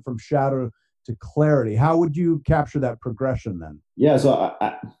movement from shadow to clarity. How would you capture that progression then? Yeah. So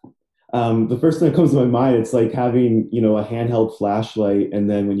the first thing that comes to my mind, it's like having, a handheld flashlight, and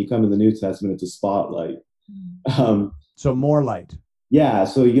then when you come to the New Testament, it's a spotlight. So more light. Yeah.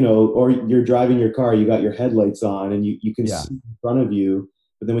 So, or you're driving your car, you got your headlights on, and you can see in front of you,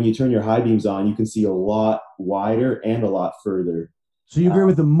 but then when you turn your high beams on, you can see a lot wider and a lot further. So you agree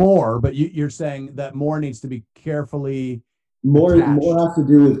with the more, but you're saying that more needs to be carefully More attached. has to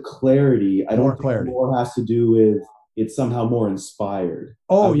do with clarity. I don't think clarity. More has to do with it's somehow more inspired.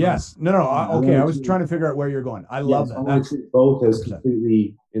 Oh, yes. No. Okay. I was trying to figure out where you're going. I love that. I treat both as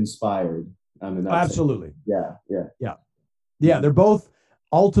completely inspired. Absolutely. Yeah. Yeah. They're both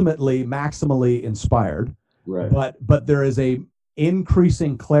ultimately maximally inspired. Right. But there is a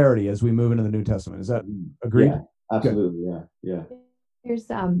increasing clarity as we move into the New Testament. Is that agreed? Yeah, absolutely. Good. Yeah. There's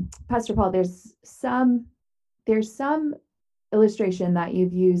Pastor Paul, there's some illustration that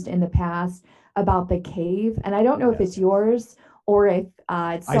you've used in the past about the cave, and I don't know if it's yours or if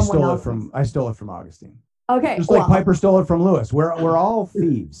it's someone else's. I stole it from Augustine. Okay, just like Piper stole it from Lewis. We're all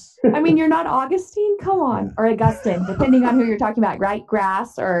thieves. I mean, you're not Augustine, come on, or Augustine, depending on who you're talking about, right?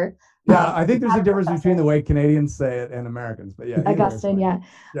 Grass or I think there's a difference between the way Canadians say it and Americans, but yeah. Augustine, yeah.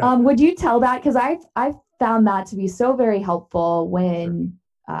 Would you tell that? Because I've found that to be so very helpful when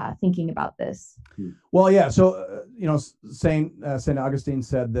thinking about this. Well, yeah. So Saint Augustine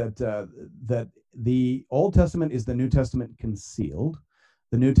said that the Old Testament is the New Testament concealed.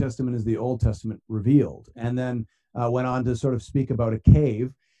 The New Testament is the Old Testament revealed, and then went on to sort of speak about a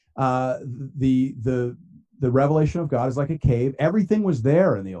cave. The revelation of God is like a cave. Everything was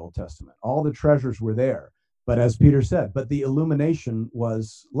there in the Old Testament. All the treasures were there. But as Peter said, but the illumination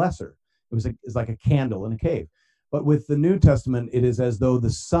was lesser. It's like a candle in a cave. But with the New Testament, it is as though the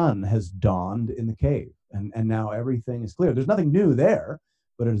sun has dawned in the cave, and now everything is clear. There's nothing new there,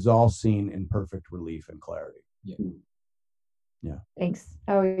 but it is all seen in perfect relief and clarity. Yeah. Thanks.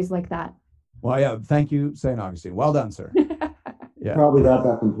 I always like that. Well, yeah. Thank you, St. Augustine. Well done, sir. Yeah. Probably got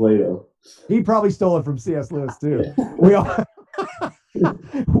that from Plato. He probably stole it from C.S. Lewis too. We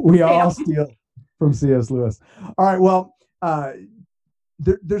all steal from C.S. Lewis. All right. Well,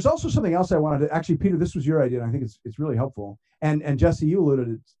 there's also something else I wanted to actually, Peter, this was your idea, and I think it's really helpful. And Jesse, you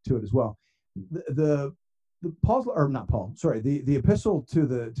alluded to it as well. The epistle to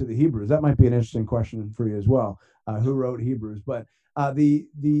the Hebrews, that might be an interesting question for you as well. Who wrote Hebrews? But the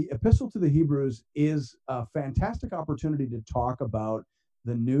epistle to the Hebrews is a fantastic opportunity to talk about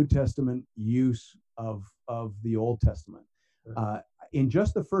the New Testament use of the Old Testament. In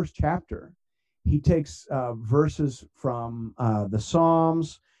just the first chapter, he takes verses from the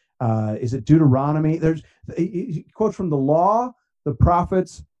Psalms. Is it Deuteronomy? He quotes from the Law, the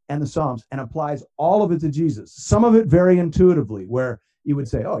Prophets, and the Psalms, and applies all of it to Jesus. Some of it very intuitively, where you would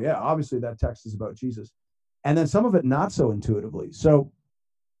say, "Oh yeah, obviously that text is about Jesus," and then some of it not so intuitively. So,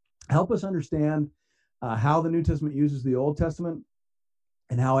 help us understand how the New Testament uses the Old Testament,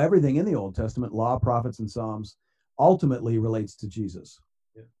 and how everything in the Old Testament, Law, Prophets, and Psalms, ultimately relates to Jesus.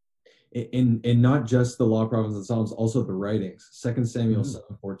 And not just the Law, Prophets, and Psalms, also the writings. 2 Samuel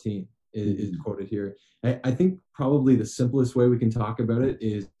 7:14 is quoted here. I think probably the simplest way we can talk about it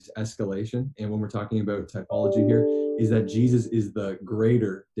is escalation. And when we're talking about typology here, is that Jesus is the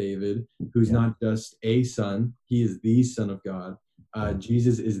greater David, who's not just a son, he is the Son of God.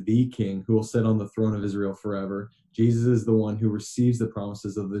 Jesus is the king who will sit on the throne of Israel forever. Jesus is the one who receives the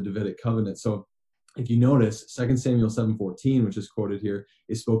promises of the Davidic covenant. So if you notice, 2 Samuel 7:14, which is quoted here,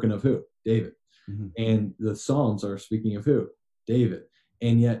 is spoken of who? David. And the Psalms are speaking of who? David.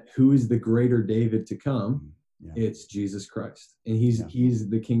 And yet, who is the greater David to come? It's Jesus Christ. And he's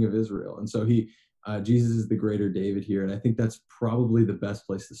the King of Israel. And so Jesus is the greater David here. And I think that's probably the best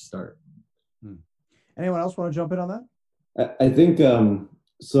place to start. Anyone else want to jump in on that? I think,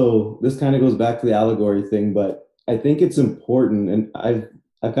 so this kind of goes back to the allegory thing, but I think it's important, and I've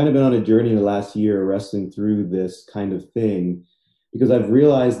kind of been on a journey in the last year wrestling through this kind of thing, because I've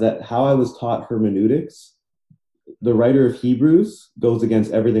realized that how I was taught hermeneutics, the writer of Hebrews goes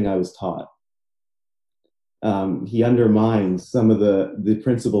against everything I was taught. He undermines some of the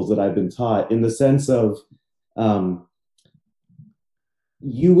principles that I've been taught, in the sense of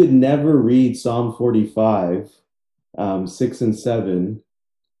you would never read Psalm 45, 6 and 7,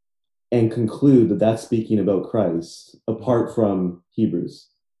 and conclude that that's speaking about Christ apart from Hebrews.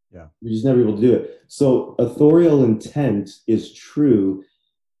 You're just never able to do it. So authorial intent is true,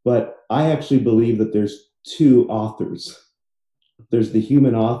 but I actually believe that there's two authors. There's the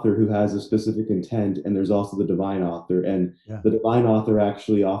human author who has a specific intent, and there's also the divine author. And the divine author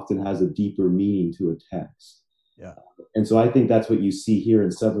actually often has a deeper meaning to a text. And so I think that's what you see here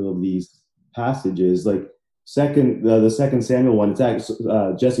in several of these passages. Like the second Samuel one, it's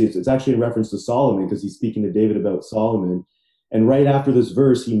actually, Jesse, it's actually in reference to Solomon, because he's speaking to David about Solomon. And right after this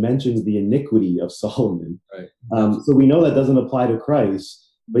verse, he mentions the iniquity of Solomon. So we know that doesn't apply to Christ,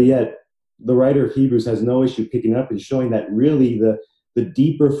 but yet the writer of Hebrews has no issue picking up and showing that really the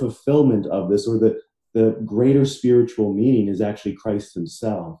deeper fulfillment of this, or the greater spiritual meaning, is actually Christ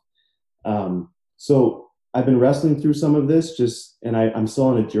himself. So I've been wrestling through some of this, and I'm still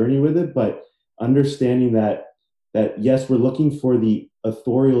on a journey with it, but understanding that yes, we're looking for the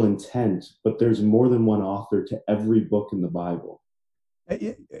authorial intent, but there's more than one author to every book in the Bible.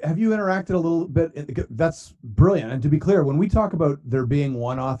 Have you interacted a little bit? That's brilliant. And to be clear, when we talk about there being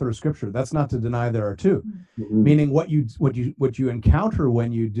one author of Scripture, that's not to deny there are two. Meaning what you encounter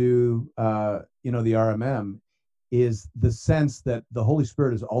when you do the RMM is the sense that the Holy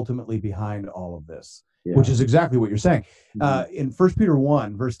Spirit is ultimately behind all of this, which is exactly what you're saying. In 1 Peter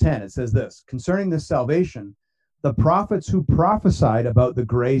 1, verse 10, it says this: concerning this salvation, the prophets who prophesied about the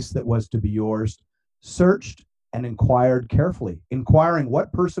grace that was to be yours searched and inquired carefully, inquiring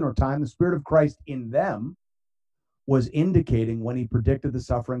what person or time the Spirit of Christ in them was indicating when he predicted the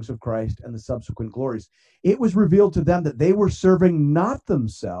sufferings of Christ and the subsequent glories. It was revealed to them that they were serving not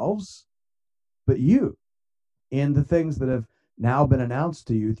themselves, but you, in the things that have now been announced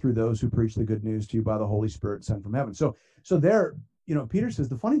to you through those who preach the good news to you by the Holy Spirit sent from heaven. So there, Peter says,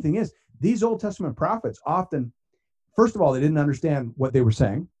 the funny thing is, these Old Testament prophets often, first of all, they didn't understand what they were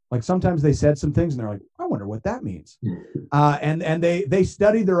saying. Like sometimes they said some things and they're like, I wonder what that means. And they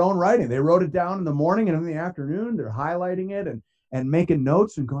studied their own writing. They wrote it down in the morning, and in the afternoon, they're highlighting it and making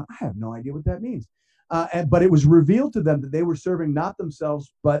notes and going, I have no idea what that means. But it was revealed to them that they were serving not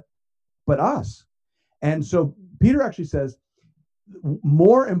themselves, but us. And so Peter actually says,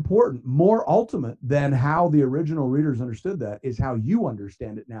 more important, more ultimate than how the original readers understood that is how you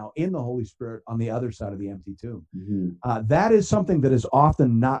understand it now in the Holy Spirit on the other side of the empty tomb. That is something that is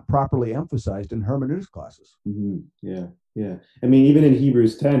often not properly emphasized in hermeneutics classes. Yeah. I mean, even in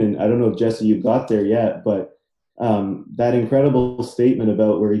Hebrews 10, and I don't know if Jesse, you got there yet, but that incredible statement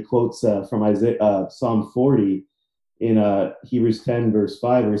about where he quotes from Isaiah, Psalm 40 in Hebrews 10, verse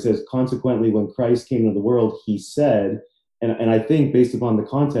 5, where he says, consequently, when Christ came into the world, he said, and I think based upon the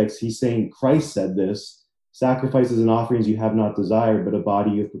context, he's saying Christ said this: sacrifices and offerings you have not desired, but a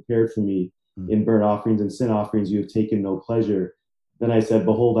body you have prepared for me. In burnt offerings and sin offerings you have taken no pleasure. Then I said,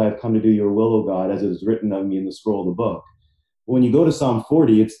 behold, I have come to do your will, O God, as it is written of me in the scroll of the book. When you go to Psalm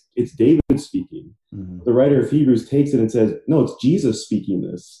 40, it's David speaking. Mhm. The writer of Hebrews takes it and says, no, it's Jesus speaking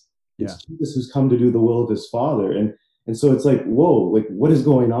this. It's Jesus who's come to do the will of his Father. And so it's like, whoa, like what is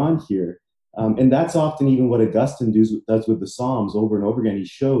going on here? And that's often even what Augustine does with the Psalms over and over again. He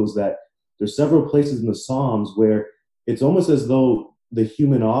shows that there's several places in the Psalms where it's almost as though the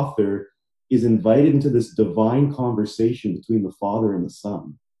human author is invited into this divine conversation between the Father and the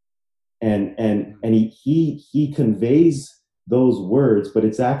Son. And he conveys those words, but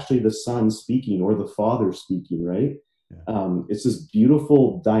it's actually the Son speaking or the Father speaking, right? Yeah. It's this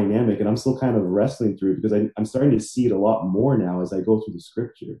beautiful dynamic, and I'm still kind of wrestling through it because I'm starting to see it a lot more now as I go through the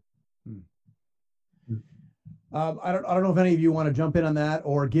scripture. I don't know if any of you want to jump in on that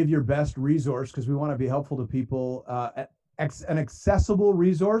or give your best resource, because we want to be helpful to people. An accessible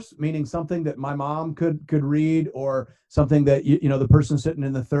resource, meaning something that my mom could read, or something that the person sitting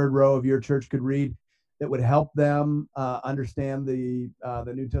in the third row of your church could read, that would help them understand the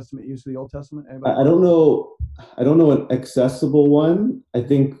New Testament use of the Old Testament. Anybody? I don't know an accessible one. I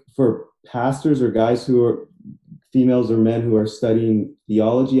think for pastors or guys who are females or men who are studying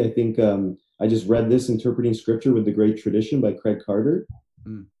theology, I think I just read this, Interpreting Scripture with the Great Tradition by Craig Carter.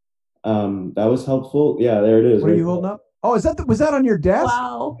 That was helpful. Yeah, there it is. What are you holding up? Oh, was that on your desk?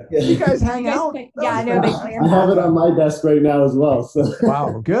 Wow. You guys hang out? Yeah, I know. I have it on my desk right now as well. So.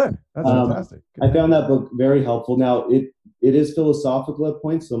 Wow, good. That's fantastic. Good. I found that book very helpful. Now, it is philosophical at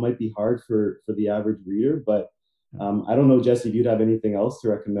points, so it might be hard for the average reader. But I don't know, Jesse, if you'd have anything else to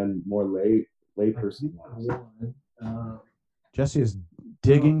recommend more lay person. Jesse is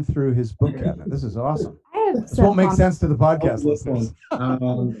digging through his book cabinet. This is awesome. This won't make sense to the podcast listeners.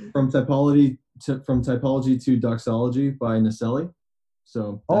 From typology to doxology by Naselli.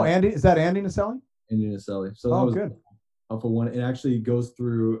 So Andy, is that Andy Naselli? Andy Naselli. So that was good. Helpful one. It actually goes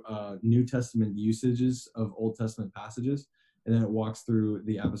through New Testament usages of Old Testament passages, and then it walks through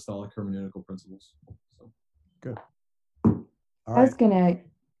the apostolic hermeneutical principles. So good. All right.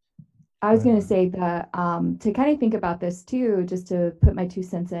 I was gonna say that to kind of think about this too, just to put my 2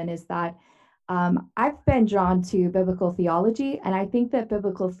 cents in, is that I've been drawn to biblical theology, and I think that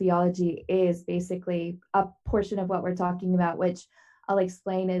biblical theology is basically a portion of what we're talking about, which I'll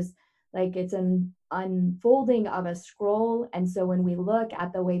explain is like it's an unfolding of a scroll. And so when we look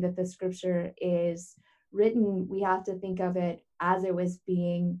at the way that the scripture is written, we have to think of it as it was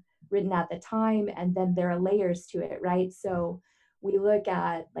being written at the time, and then there are layers to it, right? So we look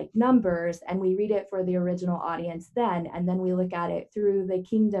at like Numbers and we read it for the original audience then, and then we look at it through the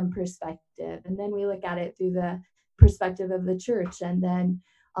kingdom perspective, and then we look at it through the perspective of the church, and then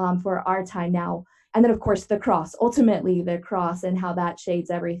for our time now. And then of course the cross, ultimately the cross, and how that shades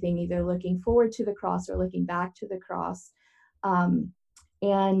everything, either looking forward to the cross or looking back to the cross. And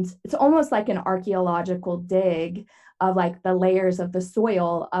it's almost like an archaeological dig of like the layers of the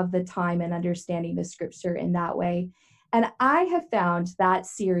soil of the time and understanding the scripture in that way. And I have found that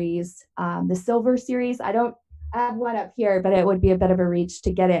series, the Silver series, I have one up here, but it would be a bit of a reach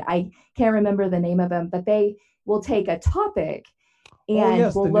to get it. I can't remember the name of them, but they will take a topic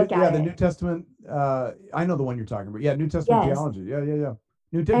and we'll look at it. The New Testament, I know the one you're talking about. Yeah, New Testament theology. Yeah.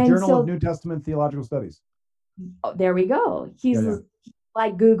 Journal of New Testament Theological Studies. Oh, there we go. He's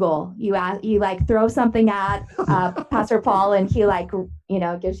like Google. You like throw something at Pastor Paul, and he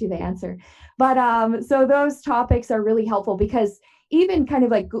gives you the answer. But so those topics are really helpful, because even kind of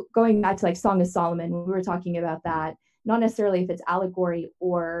like going back to like Song of Solomon, when we were talking about that, not necessarily if it's allegory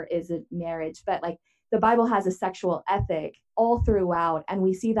or is it marriage, but like the Bible has a sexual ethic all throughout, and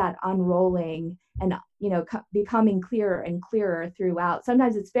we see that unrolling and becoming clearer and clearer throughout.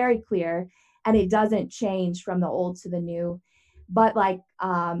 Sometimes it's very clear and it doesn't change from the old to the new. But like,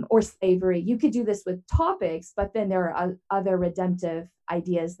 or slavery, you could do this with topics, but then there are other redemptive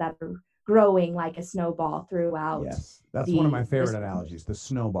ideas that are growing like a snowball throughout. Yes, that's one of my favorite analogies, the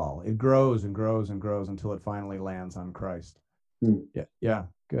snowball. It grows and grows and grows until it finally lands on Christ. Yeah,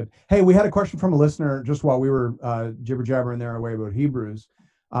 good. Hey, we had a question from a listener just while we were jibber-jabbering there away about Hebrews.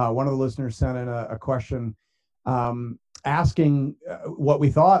 One of the listeners sent in a question asking what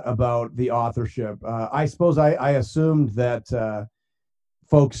we thought about the authorship. I suppose I assumed that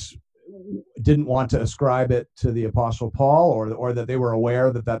folks didn't want to ascribe it to the Apostle Paul, or that they were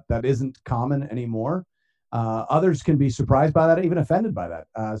aware that isn't common anymore. Others can be surprised by that, even offended by that.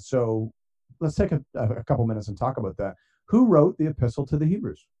 So let's take a couple minutes and talk about that. Who wrote the Epistle to the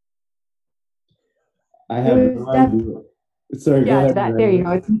Hebrews? I have no idea. Sorry, go ahead. There you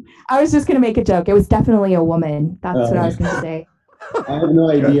go. I was just going to make a joke. It was definitely a woman. That's what I was going to say. I have no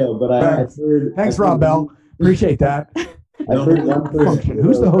idea, but I've heard. Thanks, Rob Bell. Appreciate that. I've heard one person.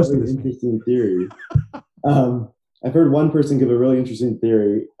 Who's the host of this? Interesting theory. I've heard one person give a really interesting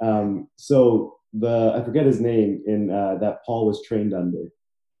theory. So I forget his name in that Paul was trained under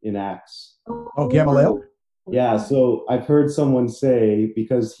in Acts. Oh, Gamaliel? Yeah, so I've heard someone say,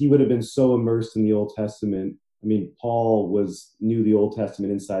 because he would have been so immersed in the Old Testament. I mean, Paul knew the Old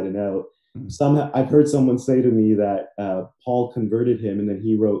Testament inside and out. I've heard someone say to me that Paul converted him and then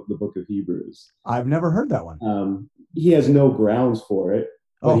he wrote the book of Hebrews. I've never heard that one. He has no grounds for it.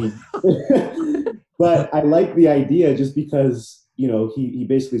 But, but I like the idea just because, he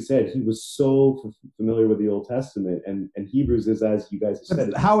basically said he was so familiar with the Old Testament, and Hebrews is, as you guys have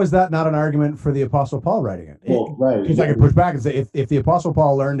said. How is that not an argument for the Apostle Paul writing it? Well, right. Because I could push back and say, if the Apostle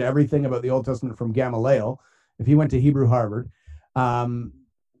Paul learned everything about the Old Testament from Gamaliel, if he went to Hebrew Harvard,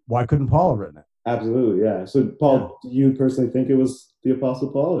 why couldn't Paul have written it? Absolutely, yeah. So, Paul, do you personally think it was the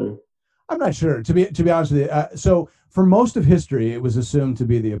Apostle Paul, or? I'm not sure. To be honest with you, so for most of history, it was assumed to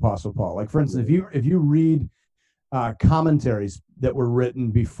be the Apostle Paul. Like, for instance, if you read commentaries that were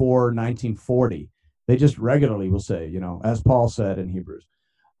written before 1940, they just regularly will say, as Paul said in Hebrews.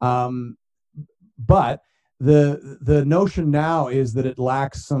 But the notion now is that it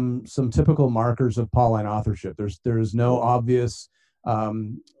lacks some typical markers of Pauline authorship. There's no obvious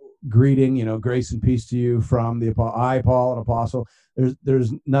greeting, grace and peace to you from I, Paul, an apostle.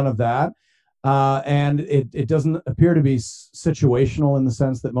 There's none of that. And it doesn't appear to be situational in the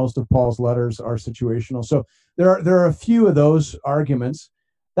sense that most of Paul's letters are situational. So there are a few of those arguments.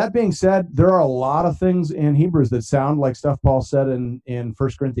 That being said, there are a lot of things in Hebrews that sound like stuff Paul said in 1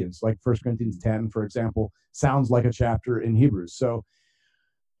 Corinthians, like 1 Corinthians 10, for example, sounds like a chapter in Hebrews. So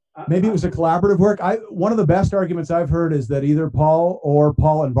maybe it was a collaborative work. One of the best arguments I've heard is that either Paul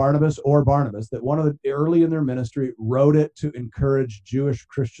and Barnabas, that one of the early in their ministry wrote it to encourage Jewish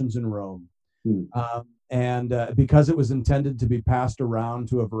Christians in Rome. And because it was intended to be passed around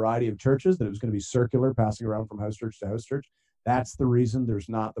to a variety of churches, that it was going to be circular, passing around from house church to house church. That's the reason there's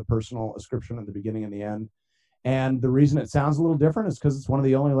not the personal ascription at the beginning and the end. And the reason it sounds a little different is because it's one of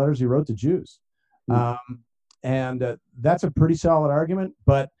the only letters he wrote to Jews. And that's a pretty solid argument,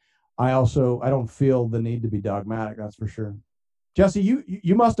 but I don't feel the need to be dogmatic, that's for sure. Jesse,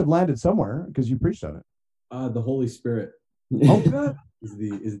 you must have landed somewhere because you preached on it. The Holy Spirit. Oh, good.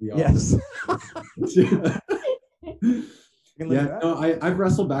 is the yes. Yeah, no, I've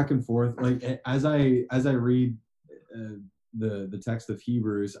wrestled back and forth. Like as I read the text of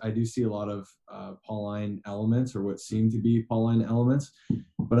Hebrews, I do see a lot of Pauline elements, or what seem to be Pauline elements,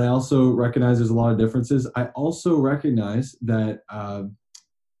 but I also recognize there's a lot of differences. I also recognize that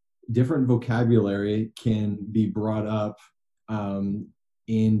different vocabulary can be brought up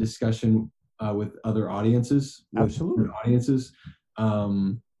in discussion with other audiences. Absolutely.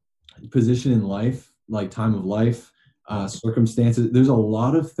 Position in life, like time of life, circumstances. There's a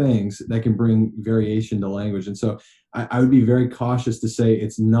lot of things that can bring variation to language. And so I would be very cautious to say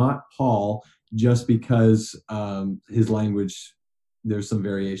it's not Paul just because his language, there's some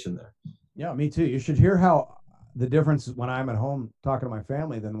variation there. Yeah, me too. You should hear how the difference when I'm at home talking to my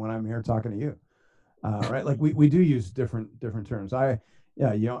family than when I'm here talking to you. Right? Like we do use different terms.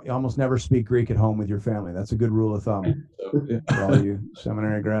 You almost never speak Greek at home with your family. That's a good rule of thumb for all you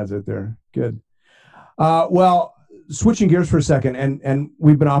seminary grads out there. Good. Well, switching gears for a second, and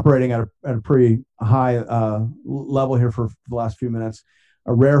we've been operating at a pretty high level here for the last few minutes,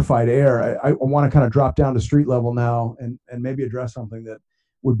 a rarefied air. I want to kind of drop down to street level now and maybe address something that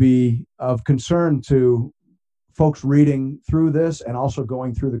would be of concern to folks reading through this and also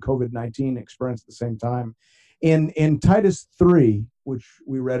going through the COVID-19 experience at the same time. In Titus 3, which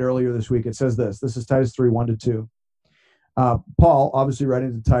we read earlier this week, it says this. This is Titus 3, 1-2. Paul, obviously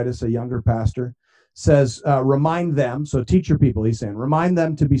writing to Titus, a younger pastor, says, remind them, so teach your people, he's saying, remind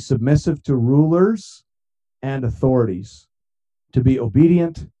them to be submissive to rulers and authorities, to be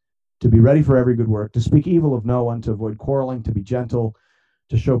obedient, to be ready for every good work, to speak evil of no one, to avoid quarreling, to be gentle,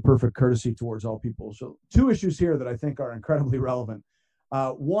 to show perfect courtesy towards all people. So 2 issues here that I think are incredibly relevant.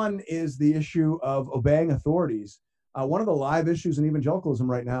 One is the issue of obeying authorities. One of the live issues in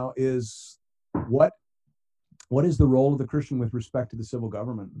evangelicalism right now is what is the role of the Christian with respect to the civil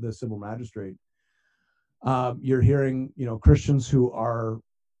government, the civil magistrate? You're hearing, Christians who are,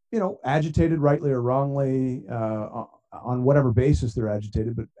 agitated rightly or wrongly, on whatever basis they're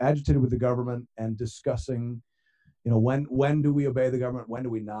agitated, but agitated with the government and discussing, when do we obey the government? When do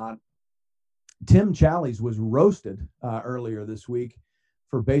we not? Tim Challies was roasted earlier this week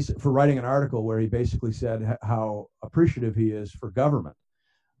for writing an article where he basically said how appreciative he is for government.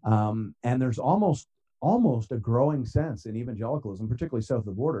 And there's almost a growing sense in evangelicalism, particularly south of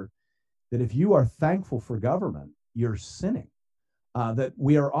the border, that if you are thankful for government, you're sinning. that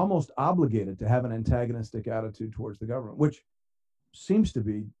we are almost obligated to have an antagonistic attitude towards the government, which seems to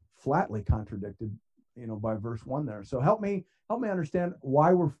be flatly contradicted, by verse 1 there. So help me understand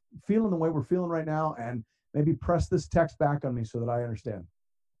why we're feeling the way we're feeling right now, and maybe press this text back on me so that I understand.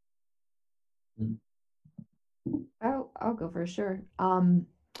 I'll go for sure.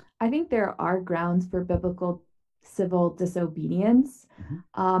 I think there are grounds for biblical civil disobedience,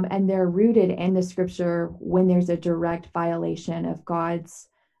 and they're rooted in the scripture when there's a direct violation of God's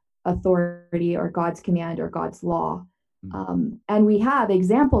authority or God's command or God's law. And we have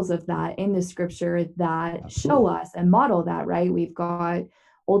examples of that in the scripture that show us and model that, right? We've got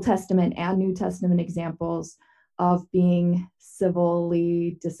Old Testament and New Testament examples of being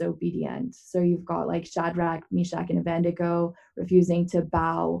civilly disobedient. So you've got like Shadrach, Meshach, and Abednego refusing to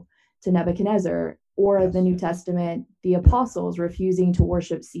bow to Nebuchadnezzar, or the New Testament, the apostles refusing to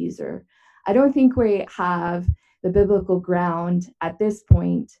worship Caesar. I don't think we have the biblical ground at this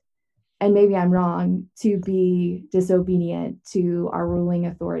point, and maybe I'm wrong, to be disobedient to our ruling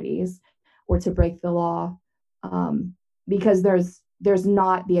authorities or to break the law, because there's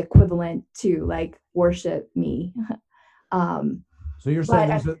not the equivalent to like worship me. So you're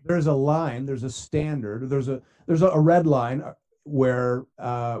saying there's a line, there's a standard, there's a red line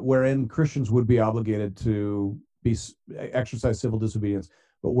wherein Christians would be obligated to exercise civil disobedience,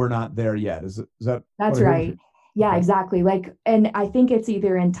 but we're not there yet. Is that? That's right. Yeah, exactly. And I think it's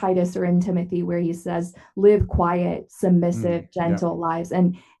either in Titus or in Timothy where he says, live quiet, submissive, gentle lives.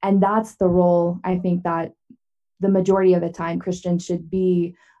 And that's the role, I think, that the majority of the time Christians should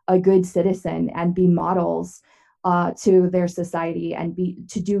be a good citizen and be models to their society and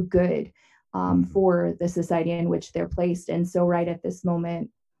to do good for the society in which they're placed. And so right at this moment,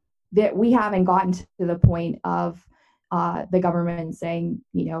 that we haven't gotten to the point of the government saying,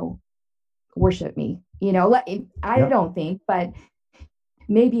 worship me. I don't think, but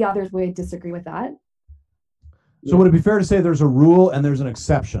maybe others would disagree with that. So would it be fair to say there's a rule and there's an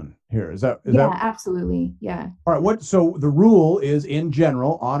exception here? Is that? Absolutely. Yeah. All right. So the rule is, in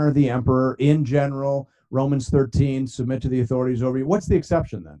general, honor the emperor. In general, Romans 13, submit to the authorities over you. What's the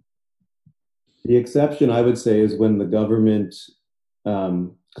exception then? The exception, I would say, is when the government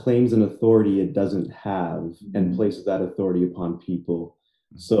claims an authority it doesn't have and places that authority upon people.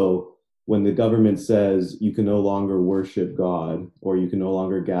 So when the government says you can no longer worship God or you can no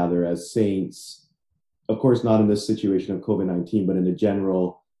longer gather as saints, of course, not in this situation of COVID-19, but in the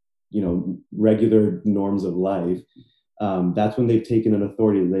general, regular norms of life, that's when they've taken an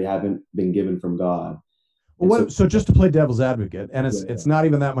authority that they haven't been given from God. So just to play devil's advocate, and it's not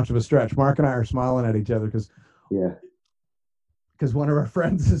even that much of a stretch. Mark and I are smiling at each other because one of our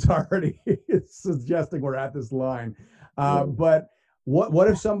friends is already suggesting we're at this line. But what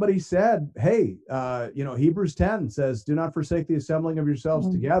if somebody said, hey, Hebrews 10 says, do not forsake the assembling of yourselves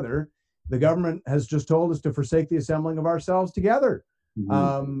together. The government has just told us to forsake the assembling of ourselves together.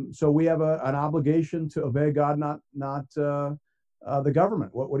 So we have an obligation to obey God, not the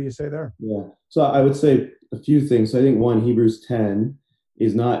government. What do you say there? Yeah. So I would say a few things. So I think one, Hebrews 10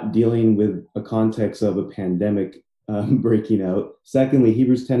 is not dealing with a context of a pandemic breaking out. Secondly,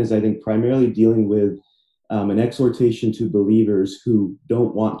 Hebrews 10 is, I think, primarily dealing with an exhortation to believers who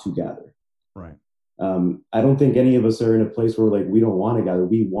don't want to gather. Right. I don't think any of us are in a place where we don't want to gather.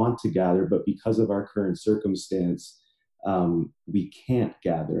 We want to gather, but because of our current circumstance, we can't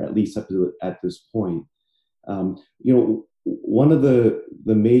gather, at least at this point. One of the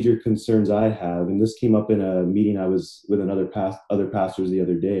major concerns I have, and this came up in a meeting I was with other pastors the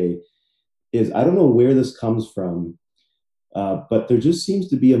other day, is I don't know where this comes from, but there just seems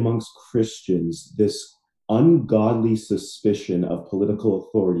to be amongst Christians this ungodly suspicion of political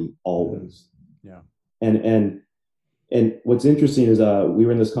authority always. Yeah. And what's interesting is we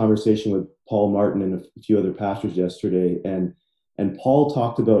were in this conversation with Paul Martin and a few other pastors yesterday, and Paul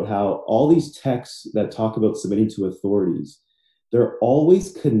talked about how all these texts that talk about submitting to authorities, they're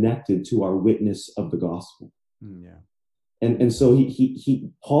always connected to our witness of the gospel. And so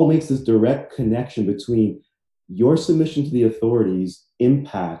Paul makes this direct connection between your submission to the authorities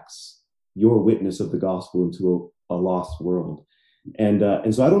impacts your witness of the gospel into a lost world. And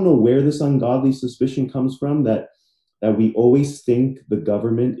so I don't know where this ungodly suspicion comes from that we always think the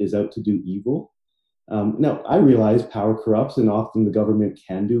government is out to do evil. Now, I realize power corrupts and often the government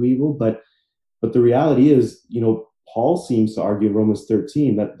can do evil, but the reality is, Paul seems to argue in Romans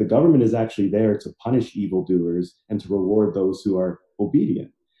 13 that the government is actually there to punish evildoers and to reward those who are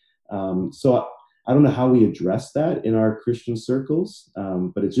obedient. So I don't know how we address that in our Christian circles,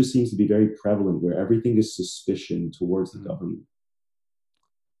 but it just seems to be very prevalent where everything is suspicion towards the government.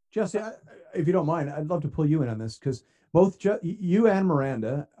 Jesse, if you don't mind, I'd love to pull you in on this, because both you and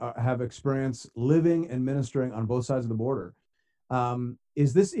Miranda have experience living and ministering on both sides of the border.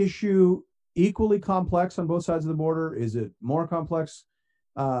 Is this issue equally complex on both sides of the border? Is it more complex?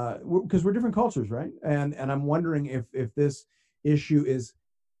 Because we're different cultures, right? And I'm wondering if this issue is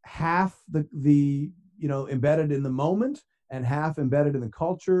half the embedded in the moment and half embedded in the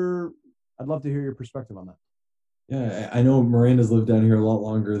culture. I'd love to hear your perspective on that. Yeah, I know Miranda's lived down here a lot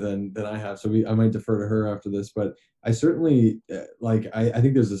longer than I have, so I might defer to her after this. But I certainly I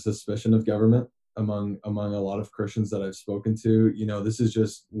think there's a suspicion of government among a lot of Christians that I've spoken to. This is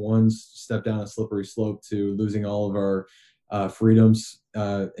just one step down a slippery slope to losing all of our freedoms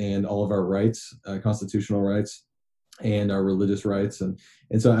and all of our rights, constitutional rights, and our religious rights. And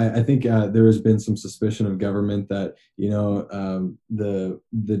so I think there has been some suspicion of government that, the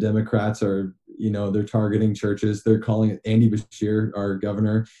Democrats are, they're targeting churches. They're calling it Andy Beshear, our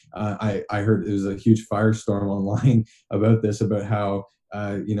governor. I heard there was a huge firestorm online about this, about how,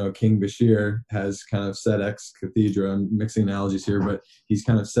 King Bashir has kind of said ex cathedra, I'm mixing analogies here, but he's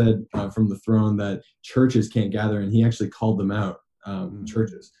kind of said from the throne that churches can't gather, and he actually called them out,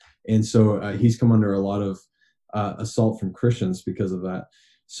 churches. And so he's come under a lot of assault from Christians because of that.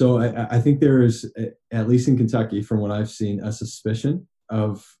 So I think there is, at least in Kentucky, from what I've seen, a suspicion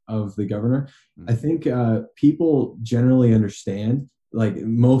of the governor. I think people generally understand, like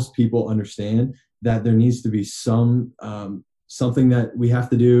most people understand, that there needs to be something that we have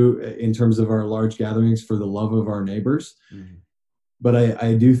to do in terms of our large gatherings for the love of our neighbors. But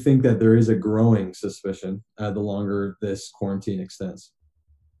I do think that there is a growing suspicion the longer this quarantine extends.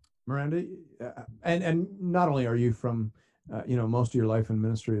 Miranda, and not only are you from, most of your life in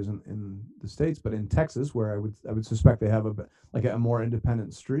ministry is in the States, but in Texas, where I would suspect they have a more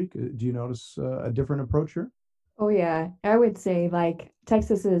independent streak. Do you notice a different approach here? Oh yeah, I would say like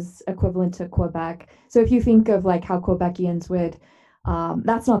Texas is equivalent to Quebec. So if you think of like how Quebecians would,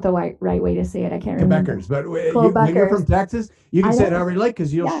 that's not the right way to say it. I can't remember. Quebecers, but when you're from Texas, you can say it however you like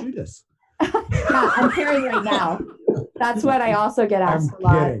because you'll shoot us. Yeah, I'm hearing right now. That's what I also get asked a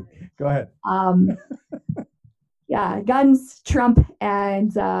lot. Kidding. Go ahead. Yeah, guns, Trump,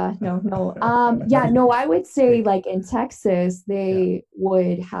 and no. I would say like in Texas, they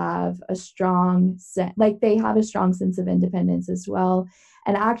would have a strong they have a strong sense of independence as well.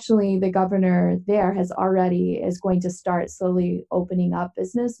 And actually, the governor there is going to start slowly opening up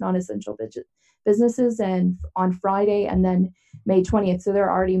non-essential businesses, and on Friday, and then May 20th. So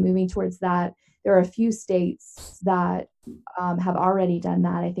they're already moving towards that. There are a few states that have already done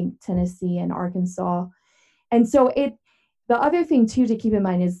that. I think Tennessee and Arkansas. And so the other thing too to keep in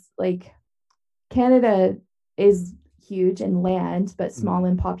mind is like Canada is huge in land, but small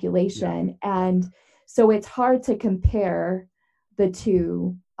in population. Yeah. And so it's hard to compare the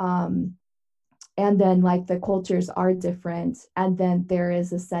two. And then like the cultures are different. And then there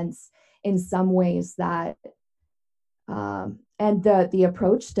is a sense in some ways that, and the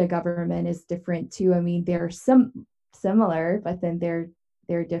approach to government is different too. I mean, they're similar, but then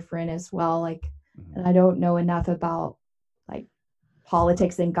they're different as well. Like, and I don't know enough about like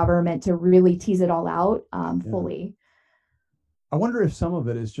politics and government to really tease it all out fully. I wonder if some of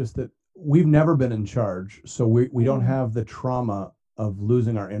it is just that we've never been in charge, so we don't have the trauma of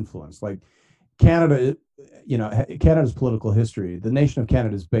losing our influence. Like Canada, Canada's political history, the nation of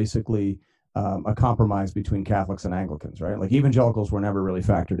Canada is basically a compromise between Catholics and Anglicans, right? Like evangelicals were never really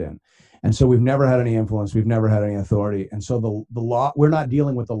factored in. And so we've never had any influence. We've never had any authority. And so the law, we're not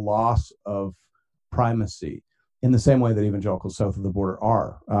dealing with the loss of primacy in the same way that evangelicals south of the border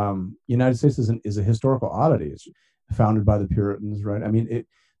are. United States is a historical oddity. It's founded by the Puritans, right? I mean,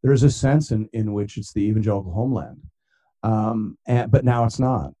 there is a sense in which it's the evangelical homeland, but now it's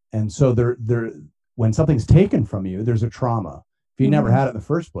not. And so when something's taken from you, there's a trauma. If you never had it in the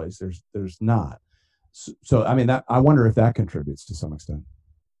first place, there's not. So I mean, that I wonder if that contributes to some extent.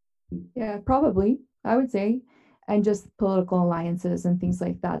 Yeah, probably, I would say, and just political alliances and things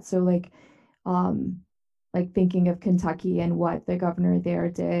like that. So like thinking of Kentucky and what the governor there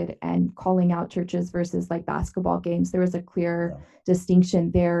did and calling out churches versus like basketball games, there was a clear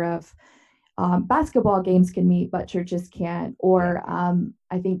distinction there of basketball games can meet, but churches can't. Or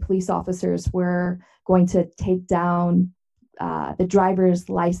I think police officers were going to take down the driver's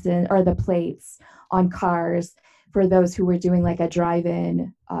license or the plates on cars for those who were doing like a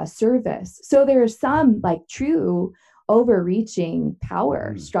drive-in service. So there's some like true overreaching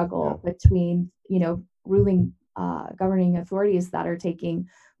power struggle between, ruling governing authorities that are taking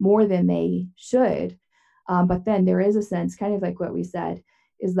more than they should. But then there is a sense, kind of like what we said,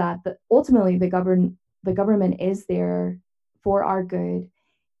 is that ultimately the government is there for our good,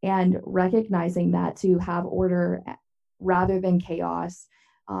 and recognizing that to have order rather than chaos,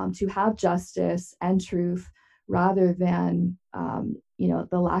 to have justice and truth rather than,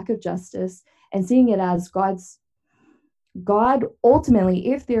 the lack of justice, and seeing it as God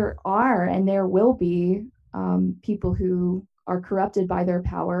ultimately, if there are and there will be people who are corrupted by their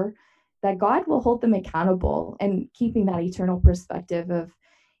power, that God will hold them accountable, and keeping that eternal perspective of,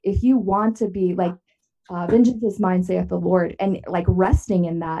 if you want to be like, vengeance is mine, saith the Lord, and like resting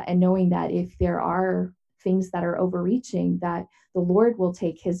in that and knowing that if there are things that are overreaching, that the Lord will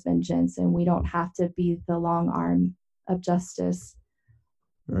take his vengeance and we don't have to be the long arm of justice.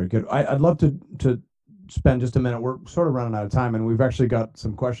 Very good. I'd love to spend just a minute. We're sort of running out of time, and we've actually got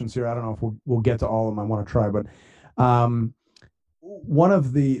some questions here. I don't know if we'll get to all of them. I want to try, but one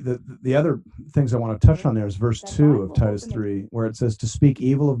of the other things I want to touch on there is verse 2 of Titus 3, where it says to speak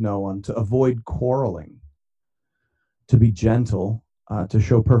evil of no one, to avoid quarreling, to be gentle, to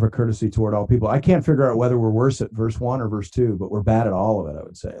show perfect courtesy toward all people. I can't figure out whether we're worse at verse 1 or verse 2, but we're bad at all of it, I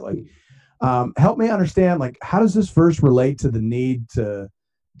would say. Like, help me understand, like, how does this verse relate to the need to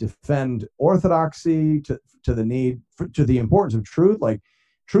defend orthodoxy, to the need to the importance of truth? Like,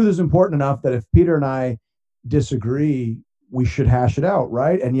 truth is important enough that if Peter and I disagree, we should hash it out,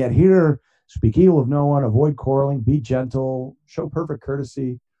 right? And yet here, speak evil of no one, avoid quarreling, be gentle, show perfect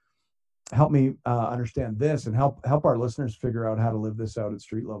courtesy. Help me understand this, and help our listeners figure out how to live this out at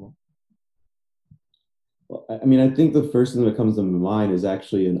street level. Well, I mean, I think the first thing that comes to my mind is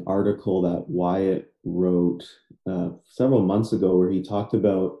actually an article that Wyatt wrote several months ago, where he talked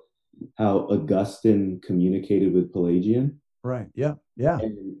about how Augustine communicated with Pelagian. Right. Yeah.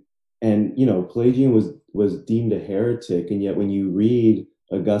 And Pelagian was deemed a heretic, and yet when you read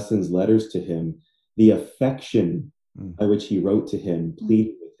Augustine's letters to him, the affection by which he wrote to him,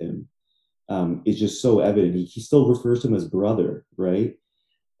 pleading with him, is just so evident. He still refers to him as brother, right?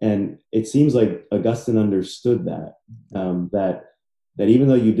 And it seems like Augustine understood that, that even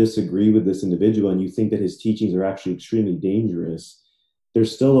though you disagree with this individual and you think that his teachings are actually extremely dangerous,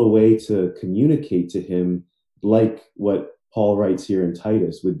 there's still a way to communicate to him, like what Paul writes here in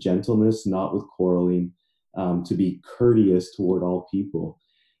Titus, with gentleness, not with quarreling, to be courteous toward all people.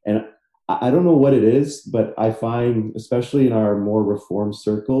 And I don't know what it is, but I find, especially in our more Reformed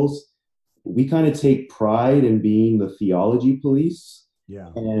circles, we kind of take pride in being the theology police.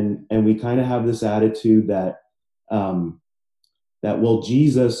 Yeah. And we kind of have this attitude that, well,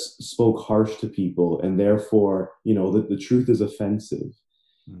 Jesus spoke harsh to people, and therefore, the truth is offensive.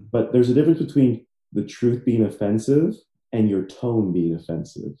 But there's a difference between the truth being offensive and your tone being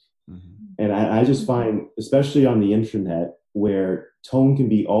offensive. And I just find, especially on the internet, where tone can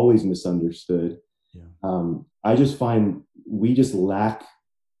be always misunderstood, I just find we just lack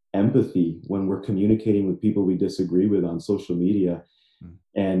empathy when we're communicating with people we disagree with on social media.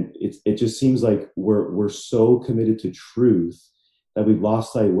 And it just seems like we're so committed to truth that we've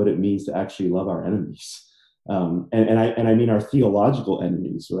lost sight of what it means to actually love our enemies. And I mean our theological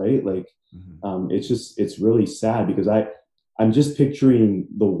enemies, right? Like, it's really sad, because I'm just picturing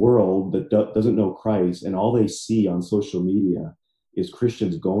the world that doesn't know Christ, and all they see on social media is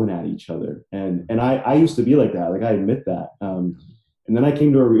Christians going at each other. And I used to be like that. Like, I admit that. And then I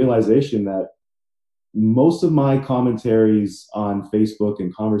came to a realization that most of my commentaries on Facebook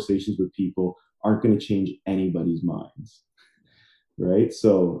and conversations with people aren't going to change anybody's minds. Right.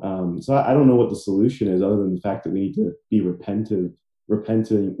 So I don't know what the solution is, other than the fact that we need to be repenting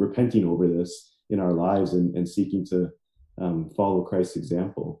over this in our lives, and seeking to follow Christ's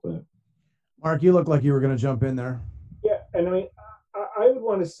example. But Mark, you look like you were going to jump in there. Yeah. And I mean, I would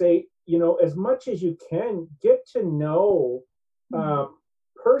want to say, as much as you can, get to know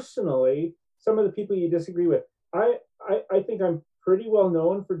personally some of the people you disagree with. I think I'm pretty well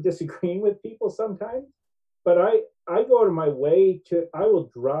known for disagreeing with people sometimes, but I go out of my way I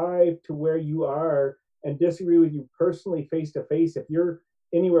will drive to where you are and disagree with you personally, face to face, if you're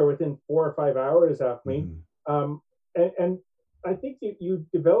anywhere within 4 or 5 hours of me. And I think you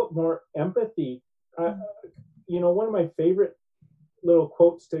develop more empathy. One of my favorite little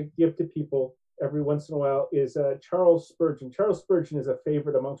quotes to give to people every once in a while is Charles Spurgeon. Charles Spurgeon is a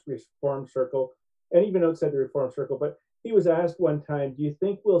favorite amongst Reformed circle, and even outside the Reformed circle. But he was asked one time, do you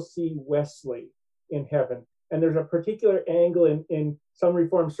think we'll see Wesley in heaven? And there's a particular angle in some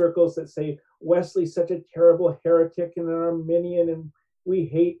Reformed circles that say Wesley's such a terrible heretic and an Arminian, and we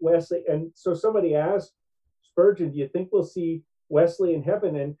hate Wesley. And so somebody asked Spurgeon, do you think we'll see Wesley in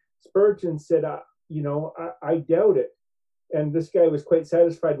heaven? And Spurgeon said, I doubt it. And this guy was quite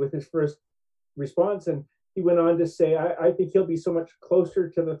satisfied with his first response. And he went on to say, I think he'll be so much closer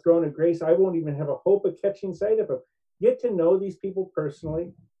to the throne of grace, I won't even have a hope of catching sight of him. Get to know these people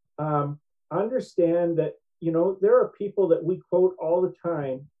personally. Understand that there are people that we quote all the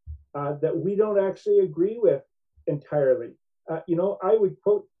time that we don't actually agree with entirely. I would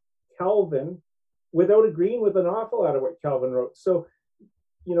quote Calvin without agreeing with an awful lot of what Calvin wrote. So,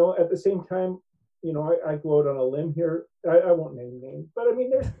 at the same time, I go out on a limb here. I won't name names, but I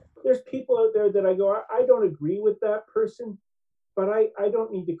mean, there's people out there that I go, I don't agree with that person, but I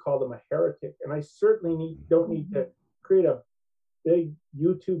don't need to call them a heretic, and I certainly don't need to create a big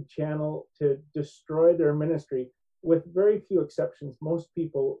YouTube channel to destroy their ministry. With very few exceptions, most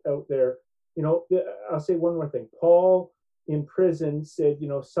people out there, I'll say one more thing. Paul in prison said,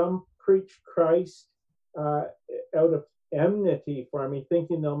 some preach Christ out of enmity for me,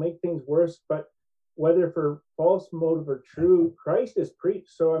 thinking they'll make things worse, but whether for false motive or true, Christ is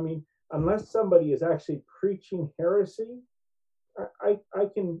preached. So, I mean, unless somebody is actually preaching heresy, I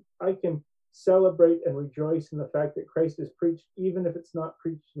can celebrate and rejoice in the fact that Christ is preached, even if it's not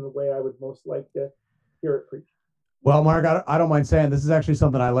preached in the way I would most like to hear it preached. Well, Mark, I don't mind saying this is actually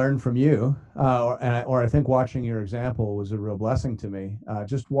something I learned from you, or I think watching your example was a real blessing to me.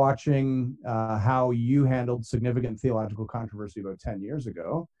 Just watching how you handled significant theological controversy about 10 years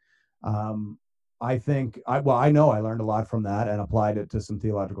ago. I know I learned a lot from that and applied it to some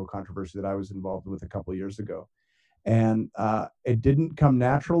theological controversy that I was involved with a couple of years ago. And it didn't come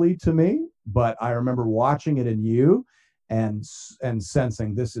naturally to me, but I remember watching it in you and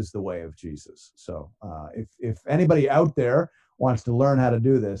sensing this is the way of Jesus. So if anybody out there wants to learn how to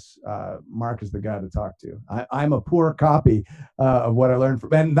do this, Mark is the guy to talk to. I'm a poor copy of what I learned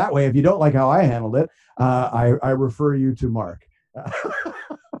from, and that way, if you don't like how I handled it, I refer you to Mark.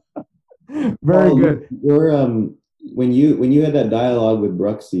 Very good. When you had that dialogue with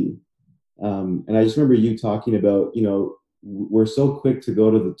Bruxy, and I just remember you talking about, we're so quick to go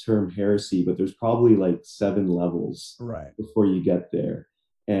to the term heresy, but there's probably like 7 levels before you get there.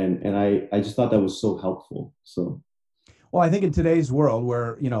 And I just thought that was so helpful. So, well, I think in today's world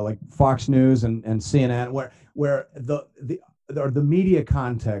where, like Fox News and CNN, where the media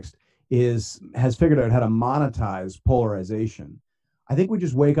context has figured out how to monetize polarization, I think we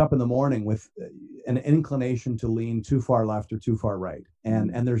just wake up in the morning with an inclination to lean too far left or too far right.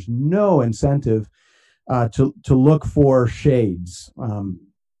 And there's no incentive to look for shades,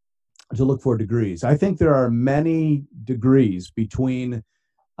 to look for degrees. I think there are many degrees between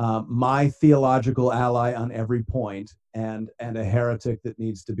my theological ally on every point and a heretic that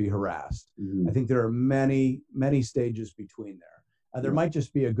needs to be harassed. Mm-hmm. I think there are many, many stages between there. There might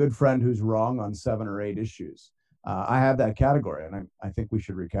just be a good friend who's wrong on 7 or 8 issues. I have that category, and I think we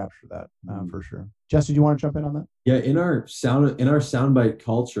should recapture that for sure. Jesse, do you want to jump in on that? Yeah, in our soundbite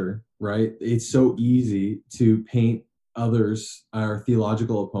culture, right? It's so easy to paint others, our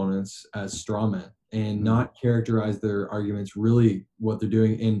theological opponents, as straw men and not characterize their arguments really what they're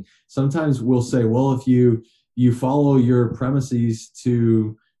doing. And sometimes we'll say, well, if you follow your premises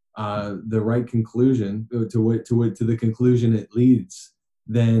to the right conclusion, to the conclusion it leads,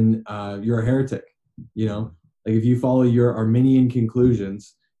 then you're a heretic, Like if you follow your Arminian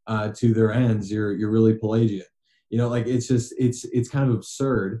conclusions to their ends, you're really Pelagian. Like it's kind of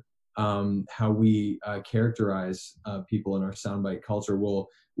absurd how we characterize people in our soundbite culture.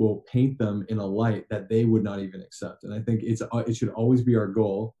 We'll paint them in a light that they would not even accept. And I think it should always be our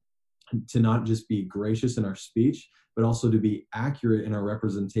goal to not just be gracious in our speech, but also to be accurate in our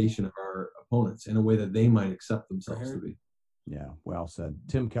representation of our opponents in a way that they might accept themselves to be. Yeah, well said.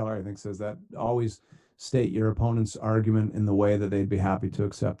 Tim Keller, I think, says that always state your opponent's argument in the way that they'd be happy to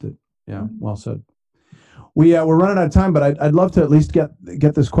accept it. Yeah, well said. We're running out of time, but I'd love to at least get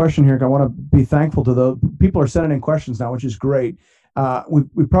this question here. I want to be thankful to the people are sending in questions now, which is great.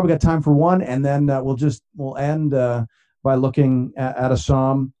 We've probably got time for one, and then we'll end by looking at a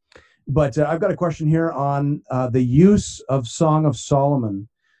psalm. But I've got a question here on the use of Song of Solomon.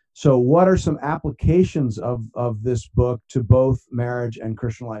 So what are some applications of this book to both marriage and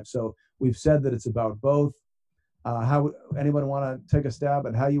Christian life? So we've said that it's about both. How anyone want to take a stab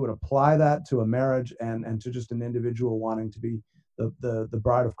at how you would apply that to a marriage and to just an individual wanting to be the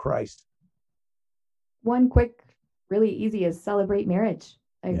bride of Christ? One quick, really easy is celebrate marriage.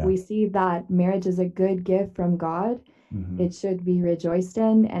 We see that marriage is a good gift from God. Mm-hmm. It should be rejoiced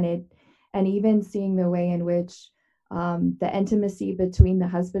in, and even seeing the way in which the intimacy between the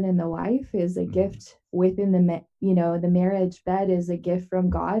husband and the wife is a gift within the marriage bed is a gift from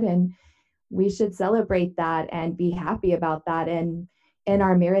God, and we should celebrate that and be happy about that. And in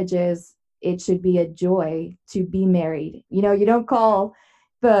our marriages, it should be a joy to be married. You don't call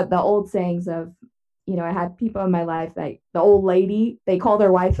the old sayings of, I had people in my life like the old lady, they call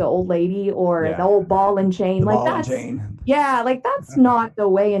their wife the old lady, or the old ball and chain. Like that's not the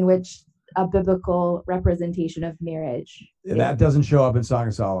way in which a biblical representation of marriage. That doesn't show up in Song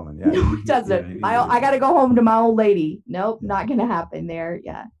of Solomon. Yeah, No, it doesn't. I got to go home to my old lady. Nope, not going to happen there.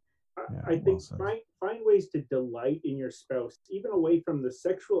 Yeah. I think find ways to delight in your spouse, even away from the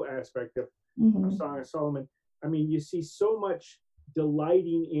sexual aspect of Song of Solomon. I mean, you see so much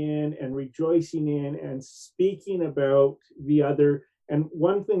delighting in and rejoicing in and speaking about the other. And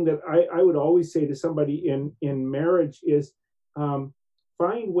one thing that I would always say to somebody in marriage is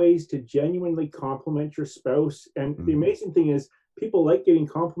find ways to genuinely compliment your spouse. And the amazing thing is people like getting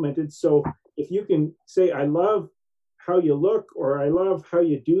complimented. So if you can say, I love how you look, or I love how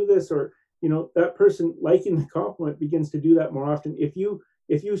you do this, or, you know, that person liking the compliment begins to do that more often. If you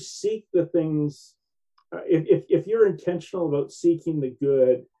seek the things, if you're intentional about seeking the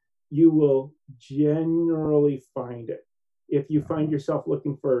good, you will generally find it. If you find yourself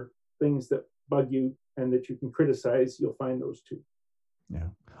looking for things that bug you and that you can criticize, you'll find those too. Yeah,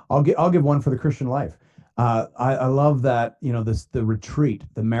 I'll give one for the Christian life. I love that, you know, the retreat,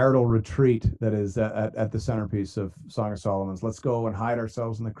 the marital retreat that is at the centerpiece of Song of Solomon's. Let's go and hide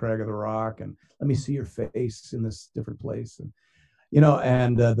ourselves in the crag of the rock, and let me see your face in this different place. And, you know,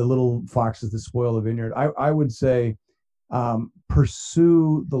 and the little foxes that spoil the vineyard. I would say,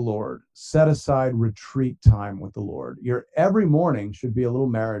 pursue the Lord. Set aside retreat time with the Lord. Your every morning should be a little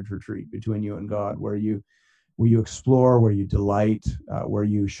marriage retreat between you and God, where you explore, where you delight, where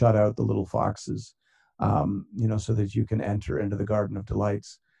you shut out the little foxes. You know, so that you can enter into the garden of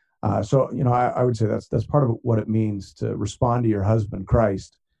delights. So, you know, I would say that's part of what it means to respond to your husband,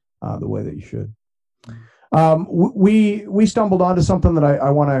 Christ, the way that you should. We stumbled onto something that I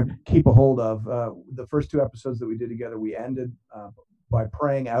want to keep a hold of. The first two episodes that we did together, we ended by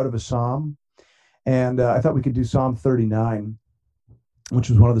praying out of a psalm. And I thought we could do Psalm 39, which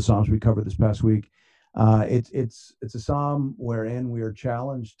was one of the psalms we covered this past week. It's a psalm wherein we are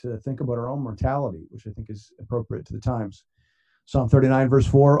challenged to think about our own mortality, which I think is appropriate to the times. Psalm 39, verse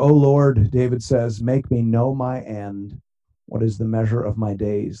 4, O Lord, David says, make me know my end. What is the measure of my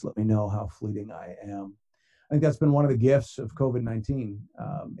days? Let me know how fleeting I am. I think that's been one of the gifts of COVID-19.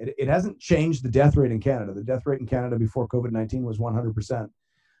 It hasn't changed the death rate in Canada. The death rate in Canada before COVID-19 was 100%.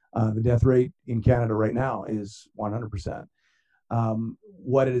 The death rate in Canada right now is 100%.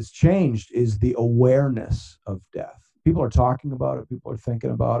 What it has changed is the awareness of death. People are talking about it. People are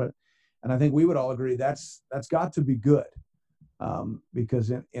thinking about it. And I think we would all agree that's got to be good,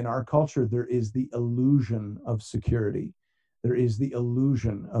 because in our culture, there is the illusion of security. There is the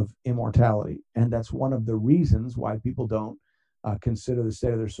illusion of immortality. And that's one of the reasons why people don't consider the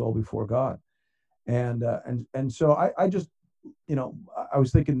state of their soul before God. And so I just, you know, I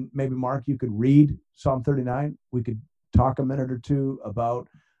was thinking maybe, Mark, you could read Psalm 39. We could talk a minute or two about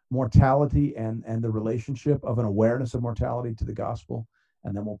mortality and the relationship of an awareness of mortality to the gospel,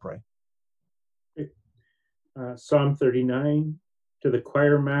 and then we'll pray. Psalm 39, to the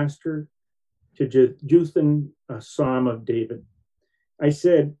choir master, to Jeduthun, a psalm of David. I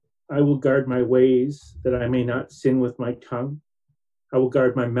said, I will guard my ways, that I may not sin with my tongue. I will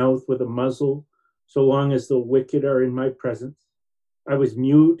guard my mouth with a muzzle, so long as the wicked are in my presence. I was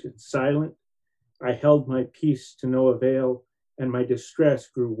mute and silent. I held my peace to no avail, and my distress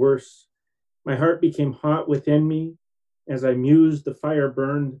grew worse. My heart became hot within me. As I mused, the fire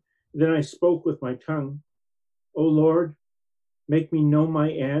burned. Then I spoke with my tongue. O Lord, make me know my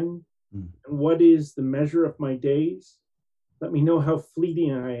end, and what is the measure of my days? Let me know how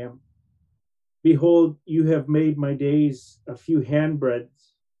fleeting I am. Behold, you have made my days a few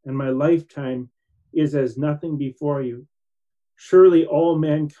handbreadths, and my lifetime is as nothing before you. Surely all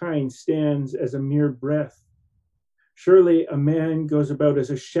mankind stands as a mere breath. Surely a man goes about as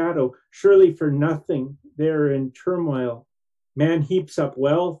a shadow. Surely for nothing they're in turmoil. Man heaps up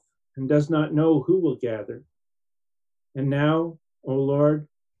wealth and does not know who will gather. And now, O Lord,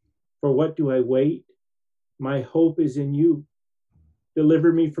 for what do I wait? My hope is in you.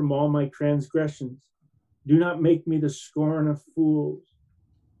 Deliver me from all my transgressions. Do not make me the scorn of fools.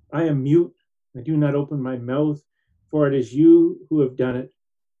 I am mute. I do not open my mouth, for it is you who have done it.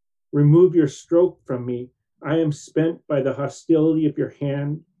 Remove your stroke from me. I am spent by the hostility of your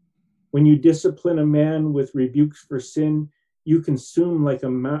hand. When you discipline a man with rebukes for sin, you consume like a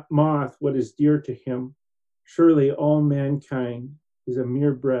moth what is dear to him. Surely all mankind is a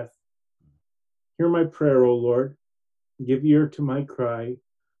mere breath. Hear my prayer, O Lord. Give ear to my cry.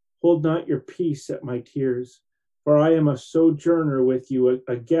 Hold not your peace at my tears, for I am a sojourner with you,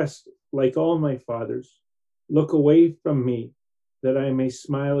 a guest like all my fathers. Look away from me, that I may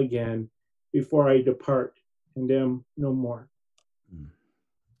smile again before I depart and am no more.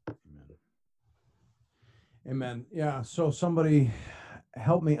 Amen. Yeah. So somebody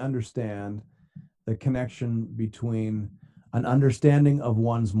help me understand the connection between an understanding of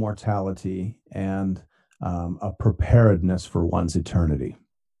one's mortality and a preparedness for one's eternity.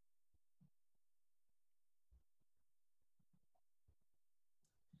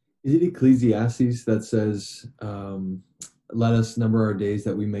 Is it Ecclesiastes that says, let us number our days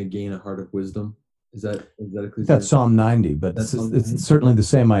that we may gain a heart of wisdom? Is that Ecclesiastes? That's Psalm 90, but it's certainly the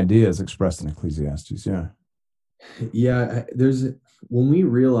same idea as expressed in Ecclesiastes. Yeah. Yeah. When we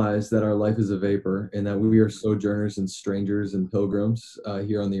realize that our life is a vapor and that we are sojourners and strangers and pilgrims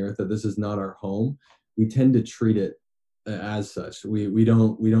here on the earth, that this is not our home, we tend to treat it as such. We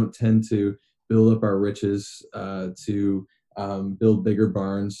don't tend to build up our riches, to build bigger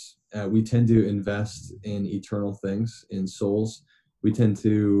barns. We tend to invest in eternal things, in souls. We tend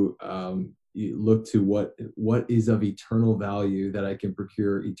to look to what is of eternal value, that I can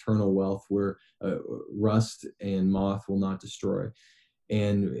procure eternal wealth where rust and moth will not destroy.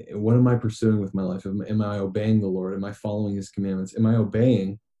 And what am I pursuing with my life? Am I obeying the Lord? Am I following his commandments? Am I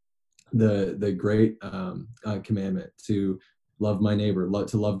obeying the great commandment to love my neighbor,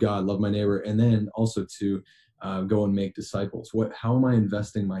 to love God, love my neighbor, and then also to go and make disciples? How am I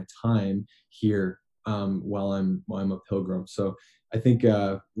investing my time here while I'm a pilgrim? So I think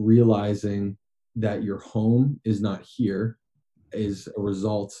realizing that your home is not here is a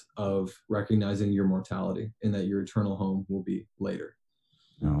result of recognizing your mortality, and that your eternal home will be later.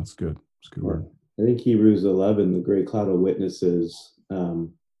 No, that's good. That's a good word. I think Hebrews 11, the great cloud of witnesses,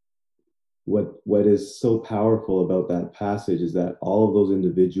 what is so powerful about that passage is that all of those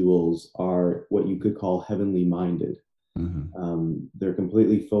individuals are what you could call heavenly minded. Mm-hmm. They're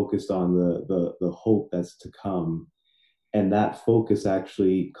completely focused on the hope that's to come. And that focus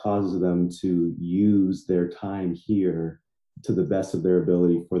actually causes them to use their time here to the best of their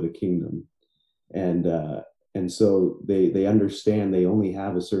ability for the kingdom. And so they understand they only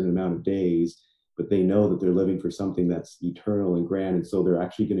have a certain amount of days, but they know that they're living for something that's eternal and grand. And so they're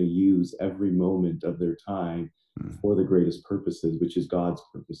actually going to use every moment of their time for the greatest purposes, which is God's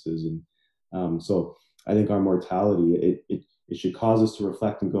purposes. And so I think our mortality, it should cause us to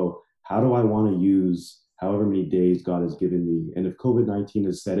reflect and go, how do I want to use however many days God has given me? And if COVID-19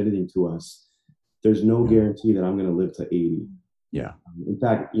 has said anything to us, there's no guarantee that I'm going to live to 80. Yeah. In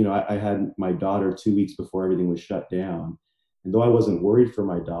fact, I had my daughter 2 weeks before everything was shut down. And though I wasn't worried for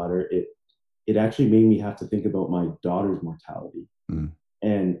my daughter, it actually made me have to think about my daughter's mortality.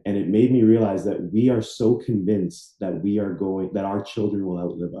 And it made me realize that we are so convinced that that our children will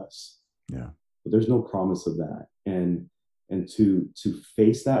outlive us. Yeah. But there's no promise of that. And to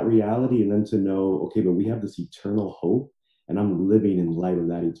face that reality, and then to know, okay, but we have this eternal hope, and I'm living in light of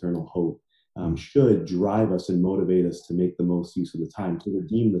that eternal hope, should drive us and motivate us to make the most use of the time, to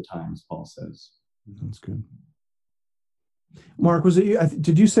redeem the times, Paul says. That's good. Mark, was it you?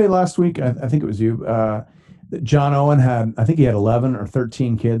 Did you say last week, I think it was you, that John Owen had 11 or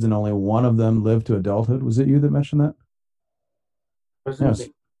 13 kids and only one of them lived to adulthood? Was it you that mentioned that? Yes.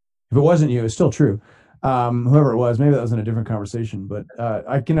 If it wasn't you, it's still true. Whoever it was, maybe that was in a different conversation, but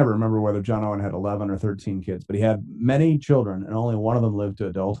I can never remember whether John Owen had 11 or 13 kids, but he had many children and only one of them lived to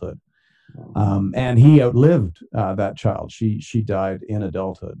adulthood. And he outlived that child. She died in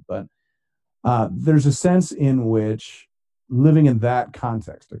adulthood. But there's a sense in which living in that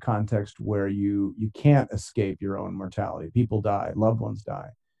context, a context where you can't escape your own mortality, people die, loved ones die,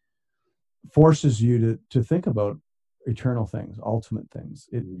 forces you to think about eternal things, ultimate things.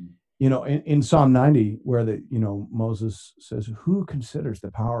 In Psalm 90, where Moses says, "Who considers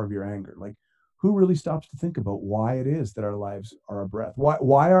the power of your anger?" Like, who really stops to think about why it is that our lives are a breath?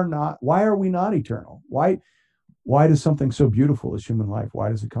 Why are we not eternal? Why does something so beautiful as human life, why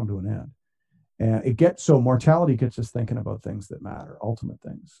does it come to an end? And mortality gets us thinking about things that matter, ultimate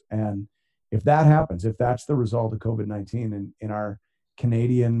things. And if that happens, if that's the result of COVID-19 in our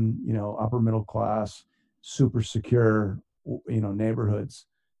Canadian, upper middle class, super secure, neighborhoods,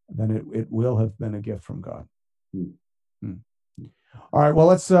 then it will have been a gift from God. All right. Well,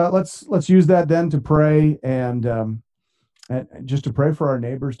 let's use that then to pray and just to pray for our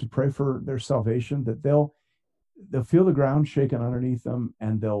neighbors, to pray for their salvation, that they'll feel the ground shaken underneath them,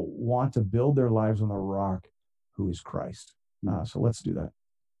 and they'll want to build their lives on the rock, who is Christ. So let's do that.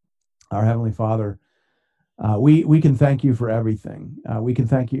 Our Heavenly Father, we can thank you for everything. We can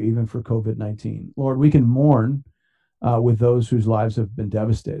thank you even for COVID-19. Lord, we can mourn with those whose lives have been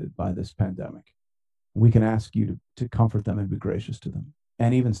devastated by this pandemic. We can ask you to comfort them and be gracious to them.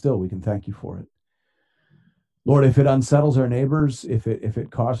 And even still, we can thank you for it. Lord, if it unsettles our neighbors, if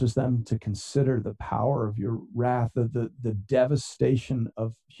it causes them to consider the power of your wrath, the devastation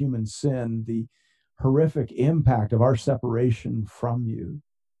of human sin, the horrific impact of our separation from you.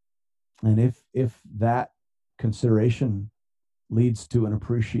 And if that consideration leads to an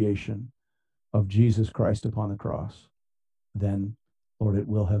appreciation of Jesus Christ upon the cross, then, Lord, it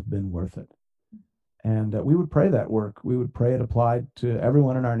will have been worth it. And we would pray that work. We would pray it applied to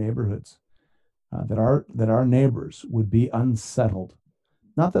everyone in our neighborhoods, that our neighbors would be unsettled.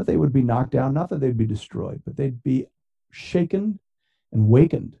 Not that they would be knocked down, not that they'd be destroyed, but they'd be shaken and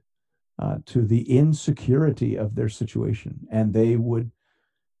wakened to the insecurity of their situation, and they would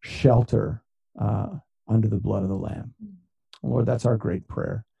shelter under the blood of the Lamb. Lord, that's our great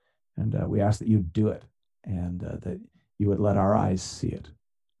prayer. And we ask that you do it, and that you would let our eyes see it.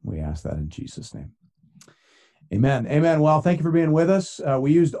 We ask that in Jesus' name. Amen. Amen. Well, thank you for being with us.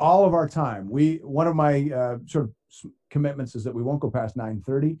 We used all of our time. One of my sort of commitments is that we won't go past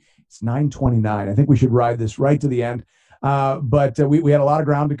 9:30. It's 9:29. I think we should ride this right to the end. But we had a lot of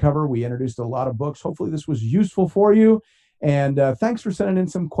ground to cover. We introduced a lot of books. Hopefully this was useful for you. And thanks for sending in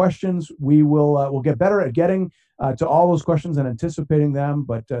some questions. We'll get better at getting to all those questions and anticipating them.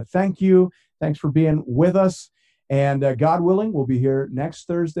 But thank you. Thanks for being with us. And God willing, we'll be here next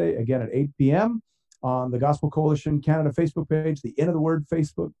Thursday again at 8 p.m. on the Gospel Coalition Canada Facebook page, the End of the Word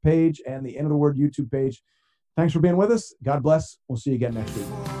Facebook page, and the End of the Word YouTube page. Thanks for being with us. God bless. We'll see you again next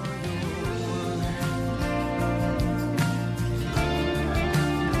week.